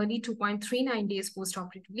an early 2.39 days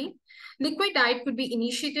post-operatively. Liquid diet could be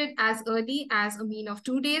initiated as early as a mean of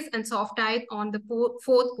 2 days and soft diet on the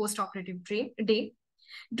 4th post-operative day.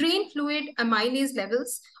 Drain fluid amylase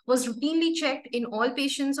levels was routinely checked in all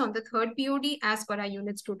patients on the 3rd POD as per our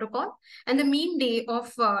unit's protocol, and the mean day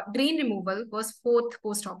of drain removal was 4th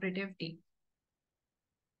post-operative day.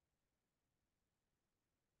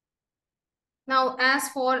 Now, as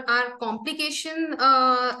for our complication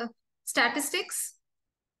statistics,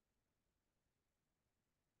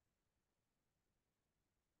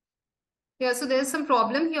 yeah, so there's some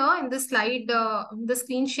problem here in the slide, the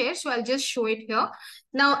screen share, so I'll just show it here.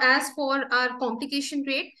 Now, as for our complication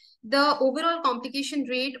rate, the overall complication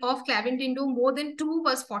rate of Clavin-Tindo more than 2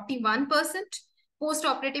 was 41%.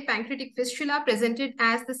 Post-operative pancreatic fistula presented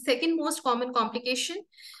as the second most common complication,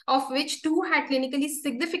 of which 2 had clinically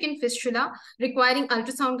significant fistula requiring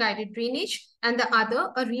ultrasound-guided drainage, and the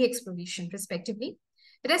other a re-exploration, respectively.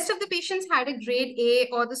 The rest of the patients had a grade A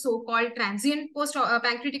or the so-called transient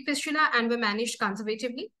post-pancreatic fistula and were managed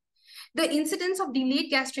conservatively. The incidence of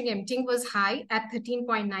delayed gastric emptying was high at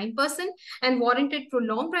 13.9% and warranted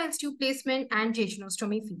prolonged Ryle's tube placement and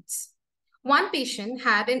jejunostomy feeds. 1 patient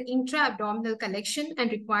had an intra-abdominal collection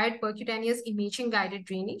and required percutaneous imaging-guided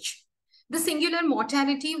drainage. The singular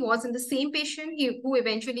mortality was in the same patient who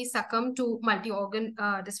eventually succumbed to multi-organ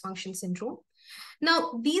dysfunction syndrome.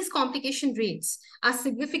 Now, these complication rates are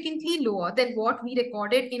significantly lower than what we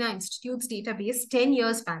recorded in our institute's database 10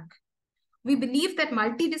 years back. We believe that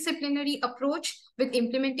multidisciplinary approach with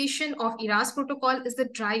implementation of ERAS protocol is the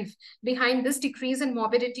drive behind this decrease in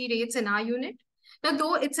morbidity rates in our unit. Now,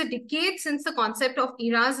 though it's a decade since the concept of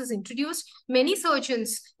ERAS is introduced, many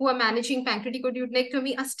surgeons who are managing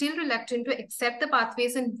pancreaticoduodenectomy are still reluctant to accept the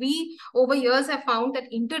pathways, and we over years have found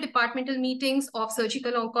that interdepartmental meetings of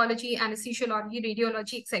surgical oncology, anesthesiology,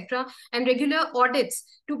 radiology, etc., and regular audits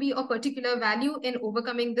to be of particular value in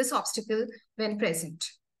overcoming this obstacle when present.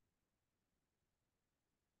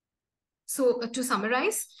 So to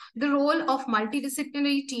summarize, the role of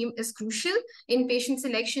multidisciplinary team is crucial in patient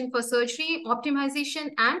selection for surgery,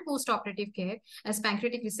 optimization, and post-operative care, as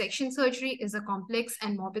pancreatic resection surgery is a complex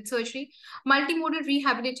and morbid surgery. Multimodal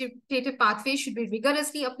rehabilitative pathways should be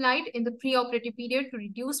rigorously applied in the preoperative period to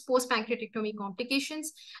reduce post-pancreatectomy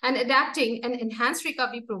complications, and adapting an enhanced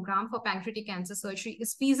recovery program for pancreatic cancer surgery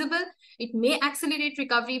is feasible. It may accelerate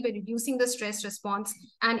recovery by reducing the stress response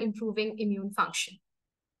and improving immune function.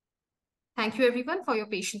 Thank you, everyone, for your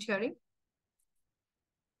patient hearing.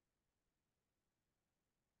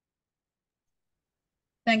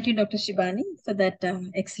 Thank you, Dr. Shibani, for that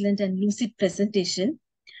excellent and lucid presentation.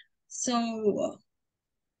 So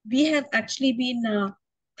we have actually been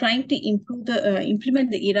trying to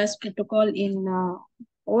implement the ERAS protocol in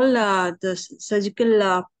all the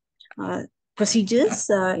surgical procedures,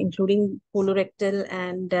 including colorectal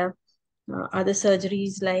and other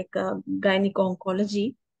surgeries like gynec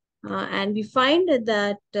oncology. And we find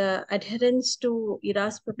that adherence to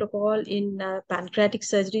ERAS protocol in pancreatic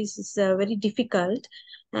surgeries is very difficult,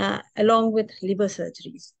 along with liver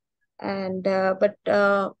surgeries. And but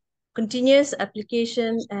continuous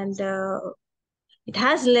application and it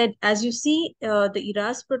has led, as you see, the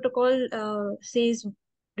ERAS protocol says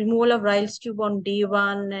removal of Ryle's tube on day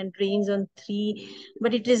 1 and drains on 3,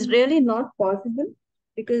 but it is really not possible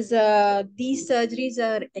because these surgeries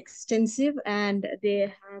are extensive and they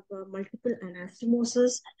have multiple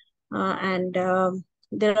anastomosis and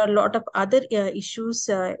there are a lot of other issues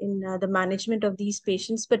in the management of these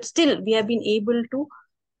patients, but still we have been able to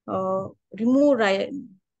remove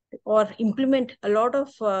or implement a lot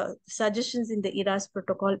of suggestions in the ERAS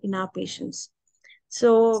protocol in our patients.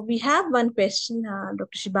 So we have one question,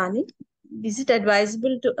 Dr. Shibani. Is it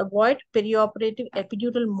advisable to avoid perioperative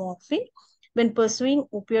epidural morphine when pursuing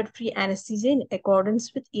opioid-free anesthesia in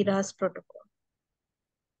accordance with ERAS protocol?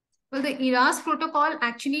 Well, the ERAS protocol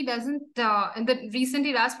actually doesn't, in the recent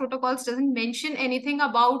ERAS protocols doesn't mention anything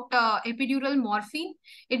about epidural morphine.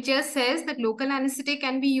 It just says that local anesthetic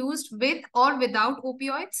can be used with or without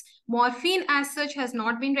opioids. Morphine as such has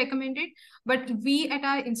not been recommended, but we at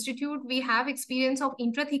our institute, we have experience of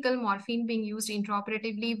intrathecal morphine being used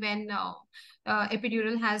intraoperatively when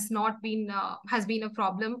epidural has been a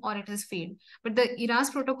problem or it has failed. But the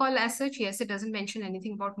ERAS protocol as such, yes, it doesn't mention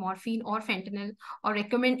anything about morphine or fentanyl or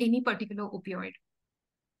recommend any particular opioid.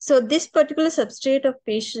 So this particular substrate of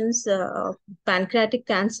patients, pancreatic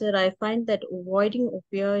cancer, I find that avoiding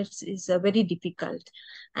opioids is very difficult.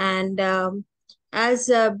 And as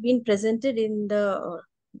been presented in the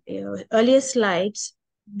earlier slides,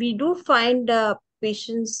 we do find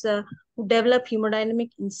patients who develop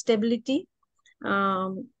hemodynamic instability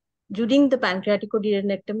during the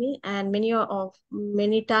pancreaticoduodenectomy, and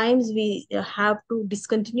many times we have to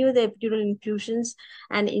discontinue the epidural infusions,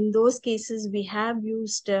 and in those cases we have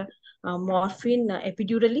used morphine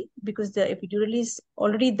epidurally because the epidural is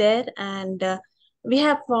already there, and we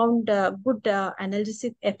have found good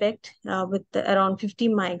analgesic effect with around 50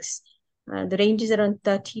 mics. The range is around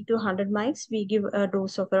 30 to 100 mics. We give a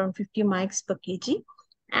dose of around 50 mics per kg.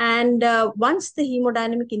 And once the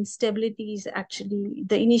hemodynamic instability is actually,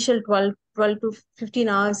 the initial 12 to 15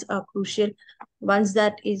 hours are crucial. Once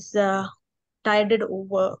that is tided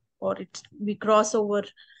over or we cross over,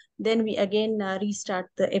 then we again restart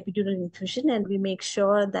the epidural infusion, and we make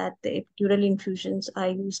sure that the epidural infusions are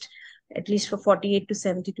used at least for 48 to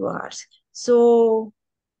 72 hours. So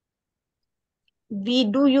we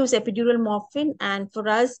do use epidural morphine, and for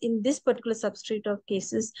us in this particular substrate of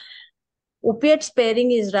cases, opiate sparing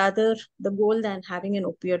is rather the goal than having an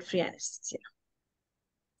opioid-free anesthesia.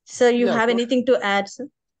 So you have anything to add, sir?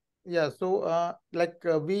 Yeah, so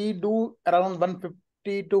we do around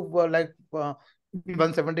 150 to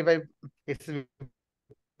 175 cases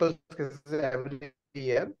every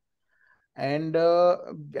year, and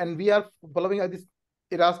we are following this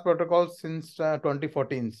ERAS protocol since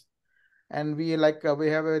 2014. And we we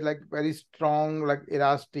have a very strong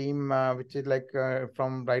ERAS team, which is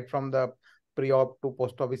from the pre-op to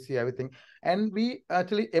post-op, we see everything, and we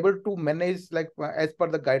actually able to manage as per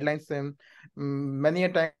the guidelines. Many a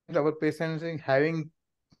times our patients having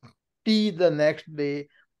tea the next day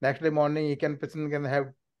morning, patient can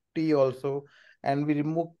have tea also, and we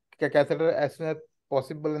remove catheter as soon as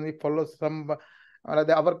possible, and we follow some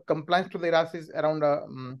our compliance to the ERAS is around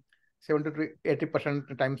 70 to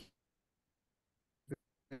 80% times.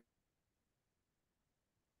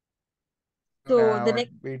 So the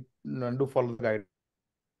next, we do follow the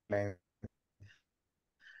guidelines.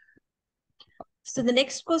 So the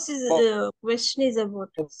next question is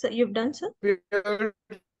about. So you've done, sir?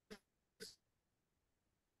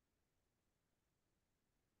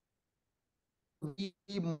 we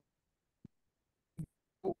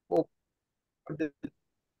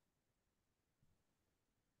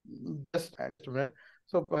just a minute.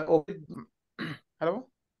 So, hello?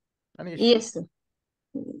 Any issue? Yes, sir.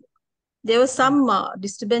 There was some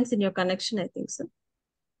disturbance in your connection, I think, sir.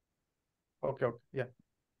 Okay, yeah.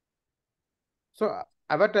 So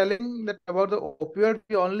I was telling that about the opioid,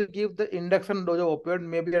 we only give the induction dose of opioid,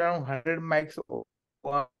 maybe around 100 mics of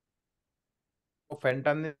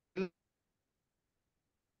fentanyl,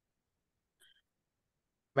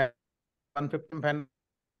 115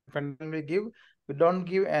 fentanyl we give. We don't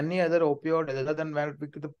give any other opioid other than when we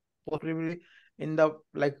give the possibly in the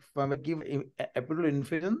when we give epidural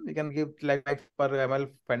infusion, we can give like per ml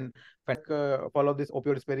follow this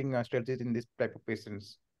opioid sparing strategies in this type of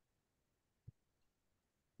patients.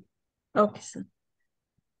 Okay, sir.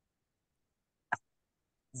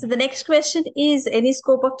 So the next question is, any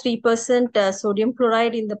scope of 3% sodium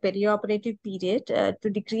chloride in the perioperative period to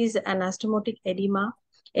decrease anastomotic edema?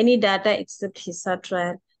 Any data except HISA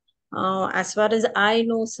trial? As far as I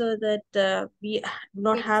know, sir, that we do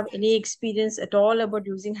not have any experience at all about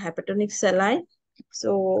using hypertonic saline.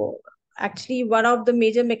 So actually, one of the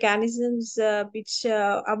major mechanisms which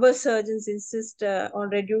our surgeons insist on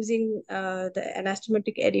reducing the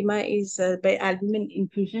anastomotic edema is by albumin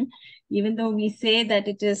infusion. Even though we say that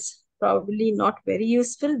it is probably not very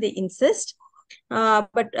useful, they insist.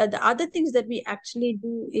 But the other things that we actually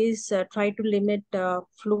do is try to limit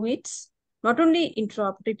fluids, not only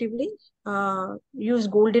intraoperatively, use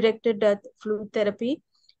goal-directed fluid therapy.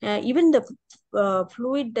 Even the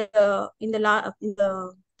fluid in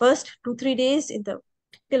the first 2-3 days in the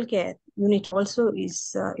critical care unit also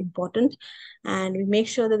is important, and we make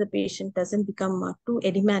sure that the patient doesn't become too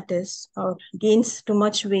edematous or gains too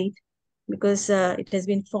much weight, because it has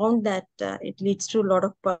been found that it leads to a lot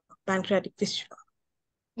of pancreatic fistula.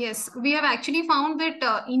 Yes, we have actually found that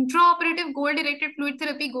intraoperative goal-directed fluid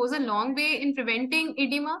therapy goes a long way in preventing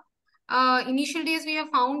edema. Initial days, we have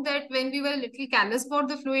found that when we were a little careless about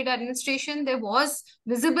the fluid administration, there was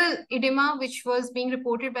visible edema, which was being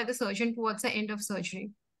reported by the surgeon towards the end of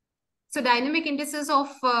surgery. So dynamic indices of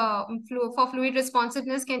for fluid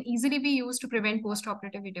responsiveness can easily be used to prevent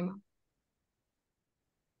post-operative edema.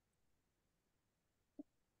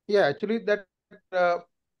 Yeah, actually that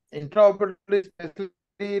intraoperative, especially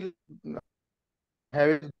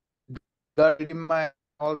having gut edema,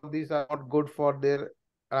 all these are not good for their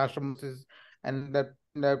anastomosis, and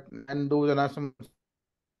and those anastomosis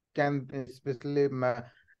can especially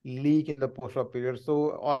leak in the post-op period.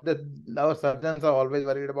 So our surgeons are always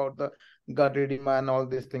worried about the gut edema and all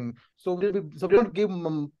these things. So we don't give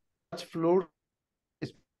much fluid,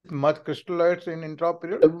 much crystalloids in intra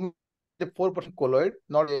period. The 4% colloid,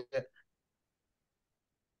 not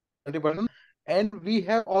 20%. And we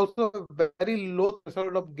have also a very low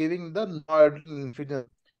threshold of giving the non-adrenal infusion.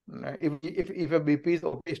 If a BP is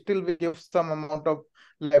okay, still we give some amount of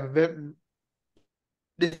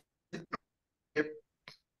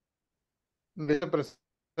process,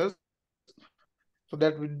 so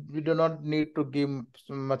that we do not need to give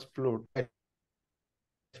so much fluid,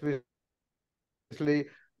 especially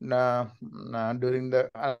during the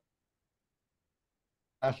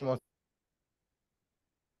anastomosis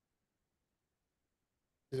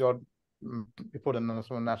or before the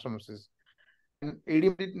anastomosis. And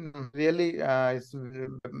edema really is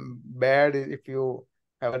bad if you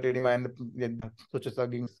have an edema and the suture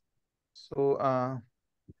sucking. So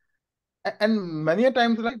and many a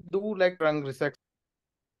times do trunk resection.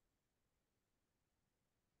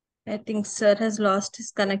 I think sir has lost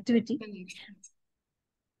his connectivity.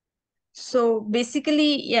 So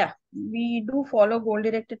basically, yeah, we do follow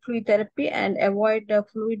goal-directed fluid therapy and avoid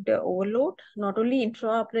fluid overload, not only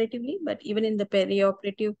intraoperatively, but even in the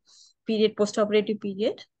perioperative period, post-operative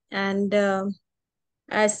period. And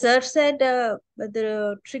as sir said,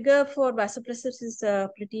 the trigger for vasopressors is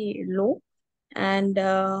pretty low. And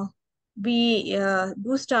we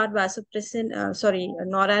do start vasopressin,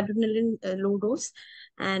 noradrenaline low dose.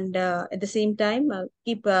 And at the same time,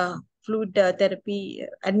 keep fluid therapy,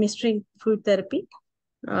 administering fluid therapy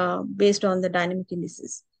based on the dynamic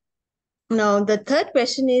indices. Now, the third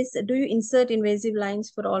question is, do you insert invasive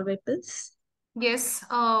lines for all Whipples? Yes,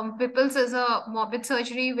 Whipples is a morbid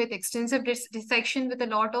surgery with extensive dissection with a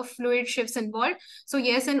lot of fluid shifts involved. So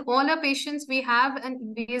yes, in all our patients, we have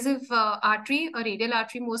an invasive artery, a radial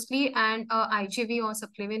artery mostly, and a IJV or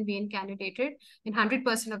subclavian vein candidated in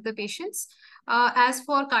 100% of the patients. As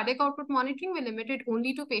for cardiac output monitoring, we limit it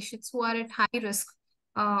only to patients who are at high risk,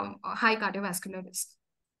 high cardiovascular risk.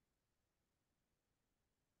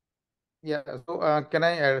 Yeah, so can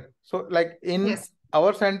I add? So in Yes.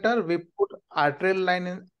 our center, we put arterial line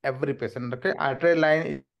in every patient. Okay, arterial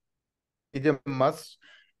line is a must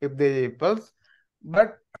if they pulse,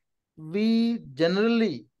 but we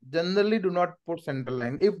generally do not put central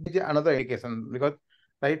line if there is another indication, because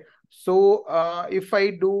right. So if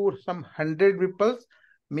I do some 100 ripples,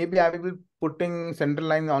 maybe I will be putting central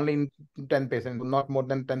line only in 10 patients, not more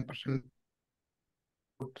than 10%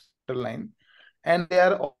 central line, and they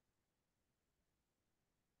are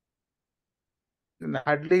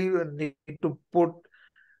hardly need to put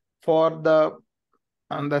for the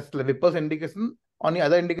on the Whipple's indication. On the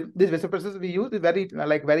other indication, these vasopressors we use is very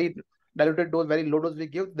very diluted dose, very low dose we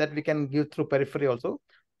give, that we can give through periphery also.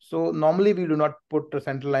 So normally we do not put a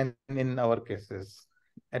central line in our cases,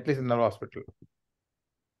 at least in our hospital.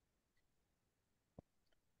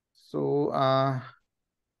 So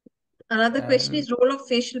another question is role of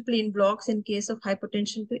facial plane blocks in case of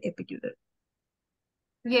hypotension to epidural.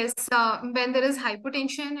 Yes, when there is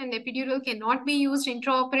hypotension and epidural cannot be used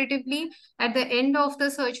intraoperatively, at the end of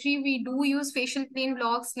the surgery, we do use facial plane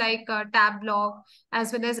blocks like tab block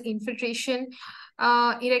as well as infiltration.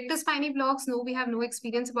 Erector spiny blocks, no, we have no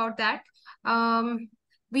experience about that.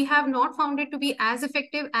 We have not found it to be as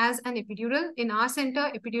effective as an epidural. In our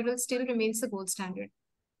center, epidural still remains the gold standard.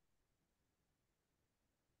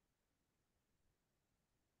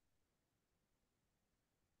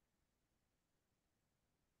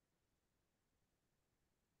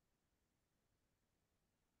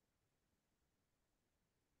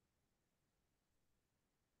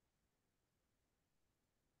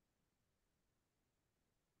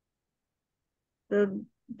 So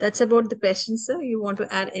that's about the questions, sir. You want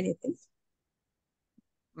to add anything?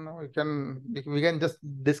 No, we can just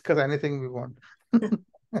discuss anything we want.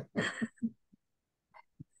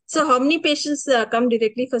 So how many patients come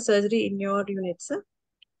directly for surgery in your unit, sir?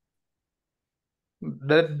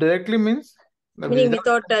 That directly means Meaning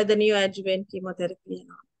without the neoadjuvant chemotherapy and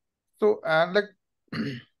all. So like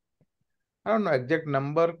I don't know exact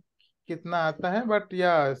number kitna aata hai, but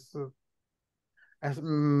yeah, as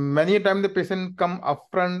many times the patient come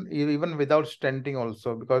upfront even without stenting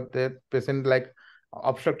also, because the patient like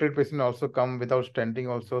obstructed patient also come without stenting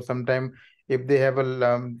also. Sometimes if they have a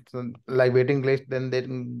like waiting list, then they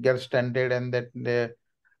get stented, and that they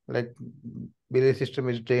like biliary system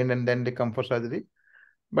is drained, and then they come for surgery.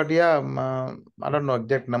 But yeah, I don't know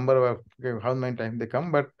exact number of how many times they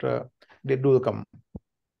come, but they do come.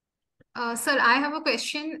 Sir, I have a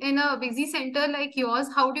question. In a busy center like yours,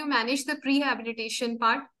 how do you manage the prehabilitation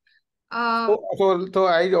part? So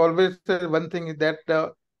I always say one thing is that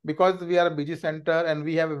because we are a busy center and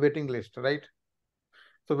we have a waiting list, right?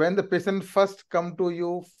 So when the patient first come to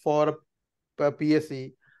you for a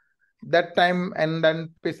PSC, that time, and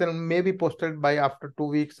then patient may be posted by after 2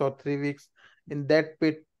 weeks or 3 weeks. In that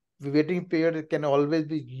waiting period, it can always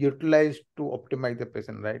be utilized to optimize the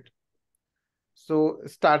patient, right? So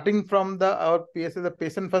starting from our PSC, the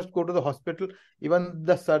patient first go to the hospital, even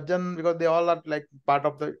the surgeon, because they all are like part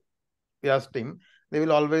of the PS team, they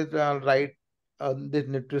will always write this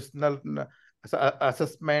nutritional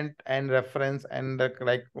assessment and reference, and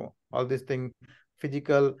like all these things,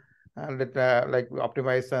 physical and like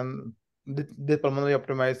optimization, the pulmonary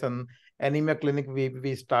optimization, anemia clinic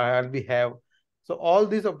we have. So all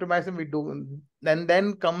these optimization we do, and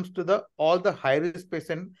then comes to all the high risk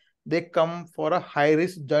patient. They come for a high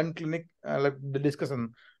risk joint clinic like the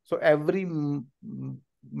discussion. So every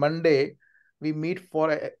Monday we meet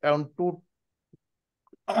for around 2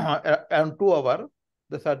 hours.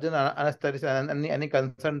 The surgeon, anesthetist, and any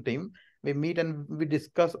concerned team, we meet and we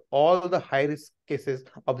discuss all the high risk cases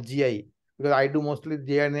of GI, because I do mostly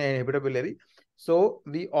GI and inhibitory. So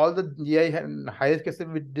all the GI and high risk cases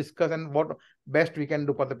we discuss, and what best we can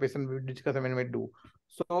do for the patient we discuss and we do.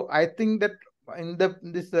 So I think that in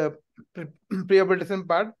this preoperation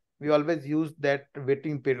part, we always use that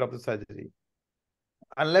waiting period of the surgery.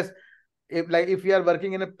 Unless if you are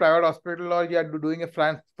working in a private hospital, or you are doing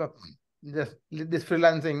just this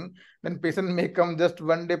freelancing, then patient may come just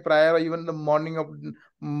one day prior, or even the morning of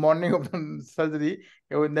the surgery,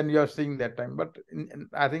 and then you are seeing that time. But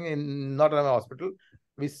I think not in a hospital,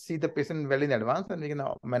 we see the patient well in advance, and we can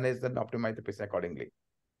manage and optimize the patient accordingly.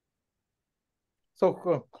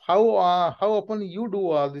 So how often you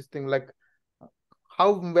do all these things? Like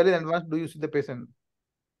how well in advance do you see the patient?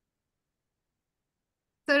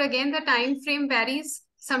 So again, the time frame varies.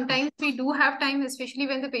 Sometimes we do have time, especially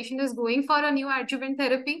when the patient is going for a new adjuvant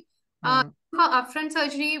therapy. For upfront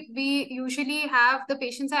surgery, we usually have the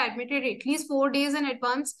patients are admitted at least 4 days in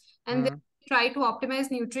advance, and then try to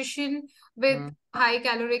optimize nutrition with high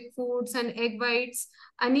caloric foods and egg whites.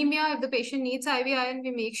 Anemia, if the patient needs IV iron,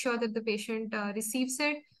 we make sure that the patient receives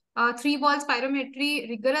it. 3-ball spirometry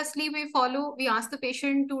rigorously we follow. We ask the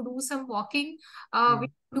patient to do some walking. We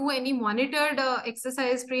do any monitored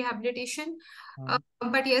exercise rehabilitation.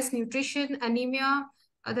 But yes, nutrition, anemia,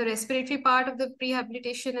 the respiratory part of the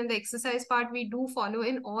rehabilitation and the exercise part, we do follow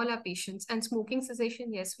in all our patients. And smoking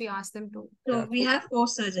cessation, yes, we ask them to. So we have 4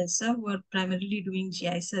 surgeons, sir, who are primarily doing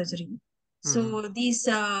GI surgery. So these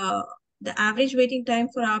the average waiting time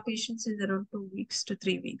for our patients is around 2 weeks to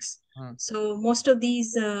 3 weeks. So most of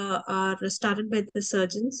these are started by the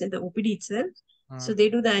surgeons in the OPD itself. So they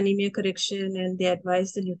do the anemia correction and they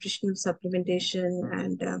advise the nutritional supplementation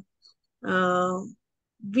and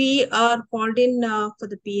we are called in for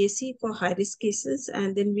the PAC for high-risk cases,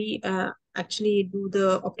 and then we actually do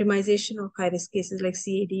the optimization of high-risk cases like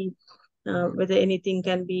CAD, whether anything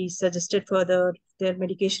can be suggested further, their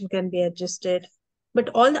medication can be adjusted. But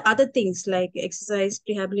all the other things like exercise,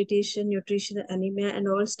 rehabilitation, nutrition, anemia, and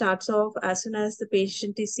all starts off as soon as the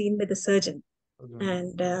patient is seen by the surgeon.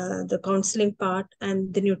 And the counseling part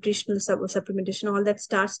and the nutritional supplementation, all that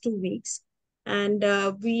starts 2 weeks. And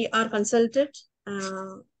we are consulted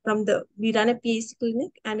we run a PAC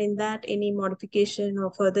clinic, and in that any modification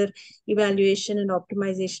or further evaluation and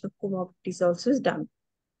optimization of comorbidities also is done.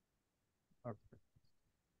 Okay.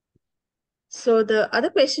 So the other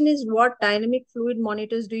question is, what dynamic fluid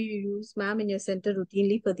monitors do you use, ma'am, in your center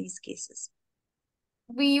routinely for these cases?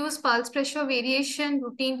 We use pulse pressure variation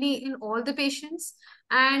routinely in all the patients,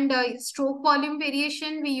 and stroke volume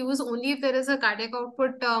variation we use only if there is a cardiac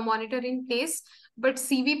output monitor in place. But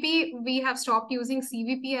CVP, we have stopped using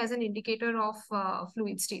CVP as an indicator of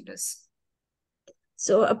fluid status.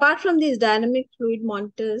 So apart from these dynamic fluid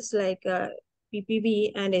monitors like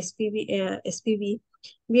PPV and SPV,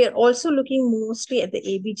 we are also looking mostly at the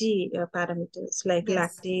ABG parameters like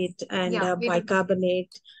lactate and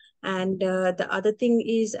bicarbonate. And the other thing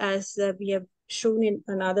is, as we have shown in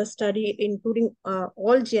another study, including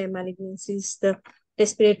all GI malignancies, the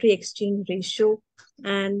respiratory exchange ratio.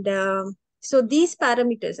 And so these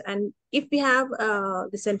parameters, and if we have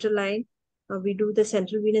the central line, we do the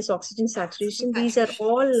central venous oxygen saturation. These are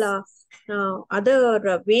all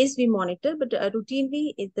other ways we monitor, but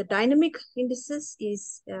routinely the dynamic indices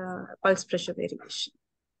is pulse pressure variation.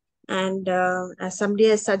 And as somebody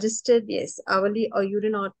has suggested, yes, hourly or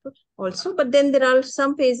urine output also. But then there are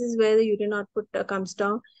some phases where the urine output comes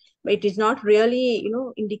down, but it is not really,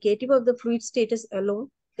 indicative of the fluid status alone.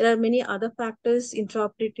 There are many other factors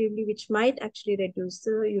intraoperatively which might actually reduce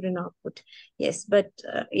the urine output. Yes, but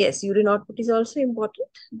yes, urine output is also important.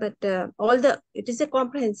 But it is a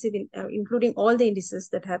comprehensive, including all the indices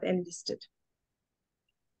that have enlisted.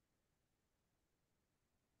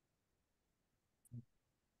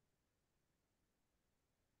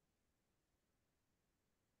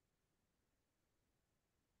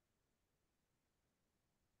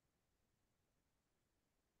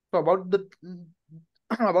 So about the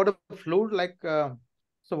fluid, like so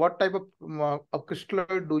what type of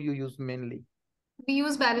crystalloid do you use mainly? We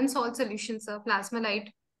use balanced salt solutions, sir, plasma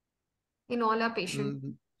light, in all our patients.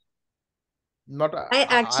 Not I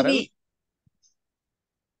actually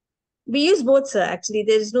we use both, sir. Actually,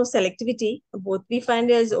 there is no selectivity. Both we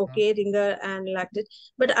find as okay, ringer and lactate.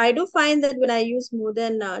 But I do find that when I use more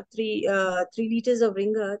than 3 liters of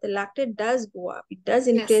ringer, the lactate does go up. It does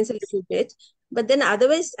influence a little bit. But then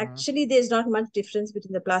otherwise, actually, there's not much difference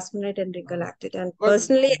between the plasmonate and ringer lactate. And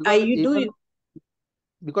personally,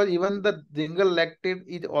 because even the ringer lactate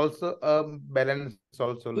is also a balanced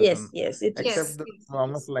salt solution. Yes, it except is. The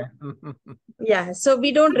normal line. Yeah, so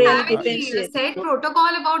we don't really differentiate. Set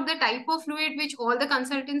protocol about the type of fluid which all the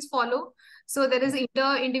consultants follow. So there is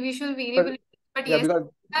individual variability. But yes,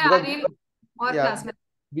 or plasma.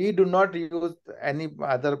 We do not use any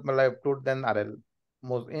other fluid than RL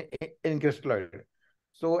most in crystalloid.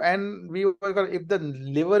 So, and if the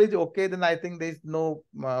liver is okay, then I think there is no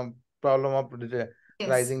problem of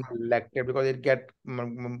rising lactate because it get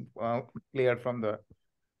cleared from the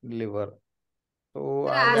liver. So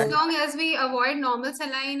as long as we avoid normal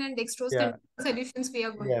saline and dextrose solutions, we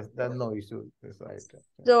are good. Yes, there's no issue. That's right.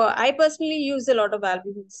 So I personally use a lot of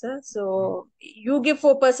albumin, sir. So you give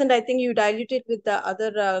 4%. I think you dilute it with the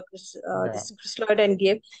other crystalloid and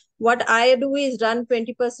give. What I do is run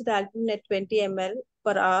 20% albumin at 20 ml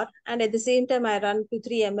per hour, and at the same time I run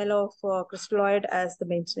 2-3 ml of crystalloid as the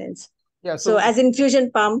maintenance. Yeah. So as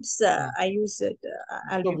infusion pumps, I use it.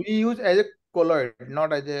 So we use as a colloid,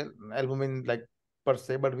 not as a albumin like per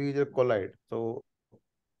se, but we use a colloid.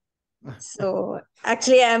 So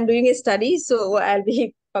actually, I'm doing a study, so I'll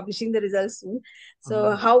be publishing the results soon.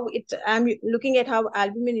 So I'm looking at how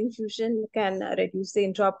albumin infusion can reduce the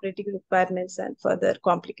intraoperative requirements and further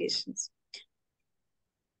complications.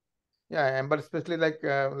 Yeah, and but especially like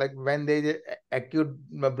when they acute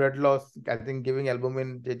blood loss, I think giving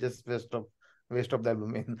albumin they just waste of the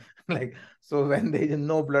albumin. Like so when there is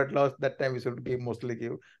no blood loss, that time we should mostly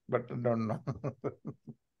give, but don't know.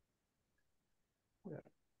 Yeah.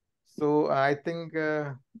 So I think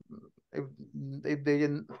if there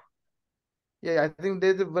is yeah, I think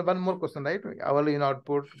there's one more question, right? Hourly in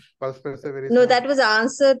output, pulse pressure No, variation. that was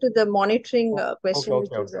answer to the monitoring Okay, question,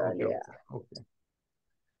 which okay, was okay, okay, earlier. okay.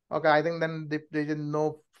 Okay, I think then if there is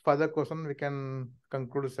no further question, we can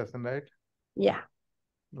conclude the session, right? Yeah.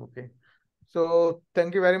 Okay. So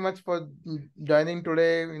thank you very much for joining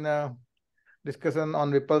today in a discussion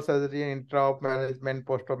on Whipple surgery, intra-op management,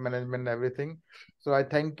 post-op management, everything. So I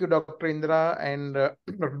thank you, Dr. Indira and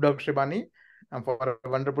Dr. Shibani, for a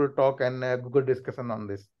wonderful talk and a good discussion on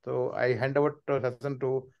this. So I hand over the session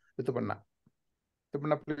to Rituparna.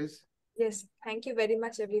 Rituparna, please. Yes, thank you very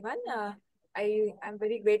much, everyone. I'm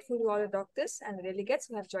very grateful to all the doctors and delegates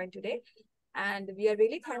who have joined today. And we are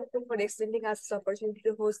really thankful for extending us this opportunity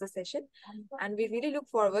to host the session. And we really look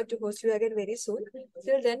forward to host you again very soon.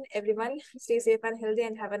 Till then, everyone, stay safe and healthy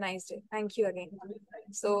and have a nice day. Thank you again.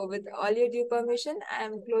 So with all your due permission, I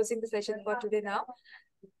am closing the session for today now.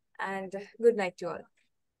 And good night to all.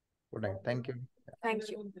 Good night. Thank you. Thank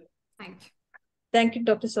you. Thank you. Thank you,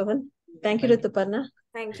 Dr. Sohan. Thank you, Thank you. Rituparna.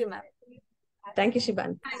 Thank you, ma'am. Thank you,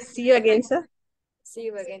 Shibani. See you again, sir. See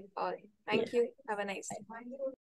you again all. Thank you. Have a nice day.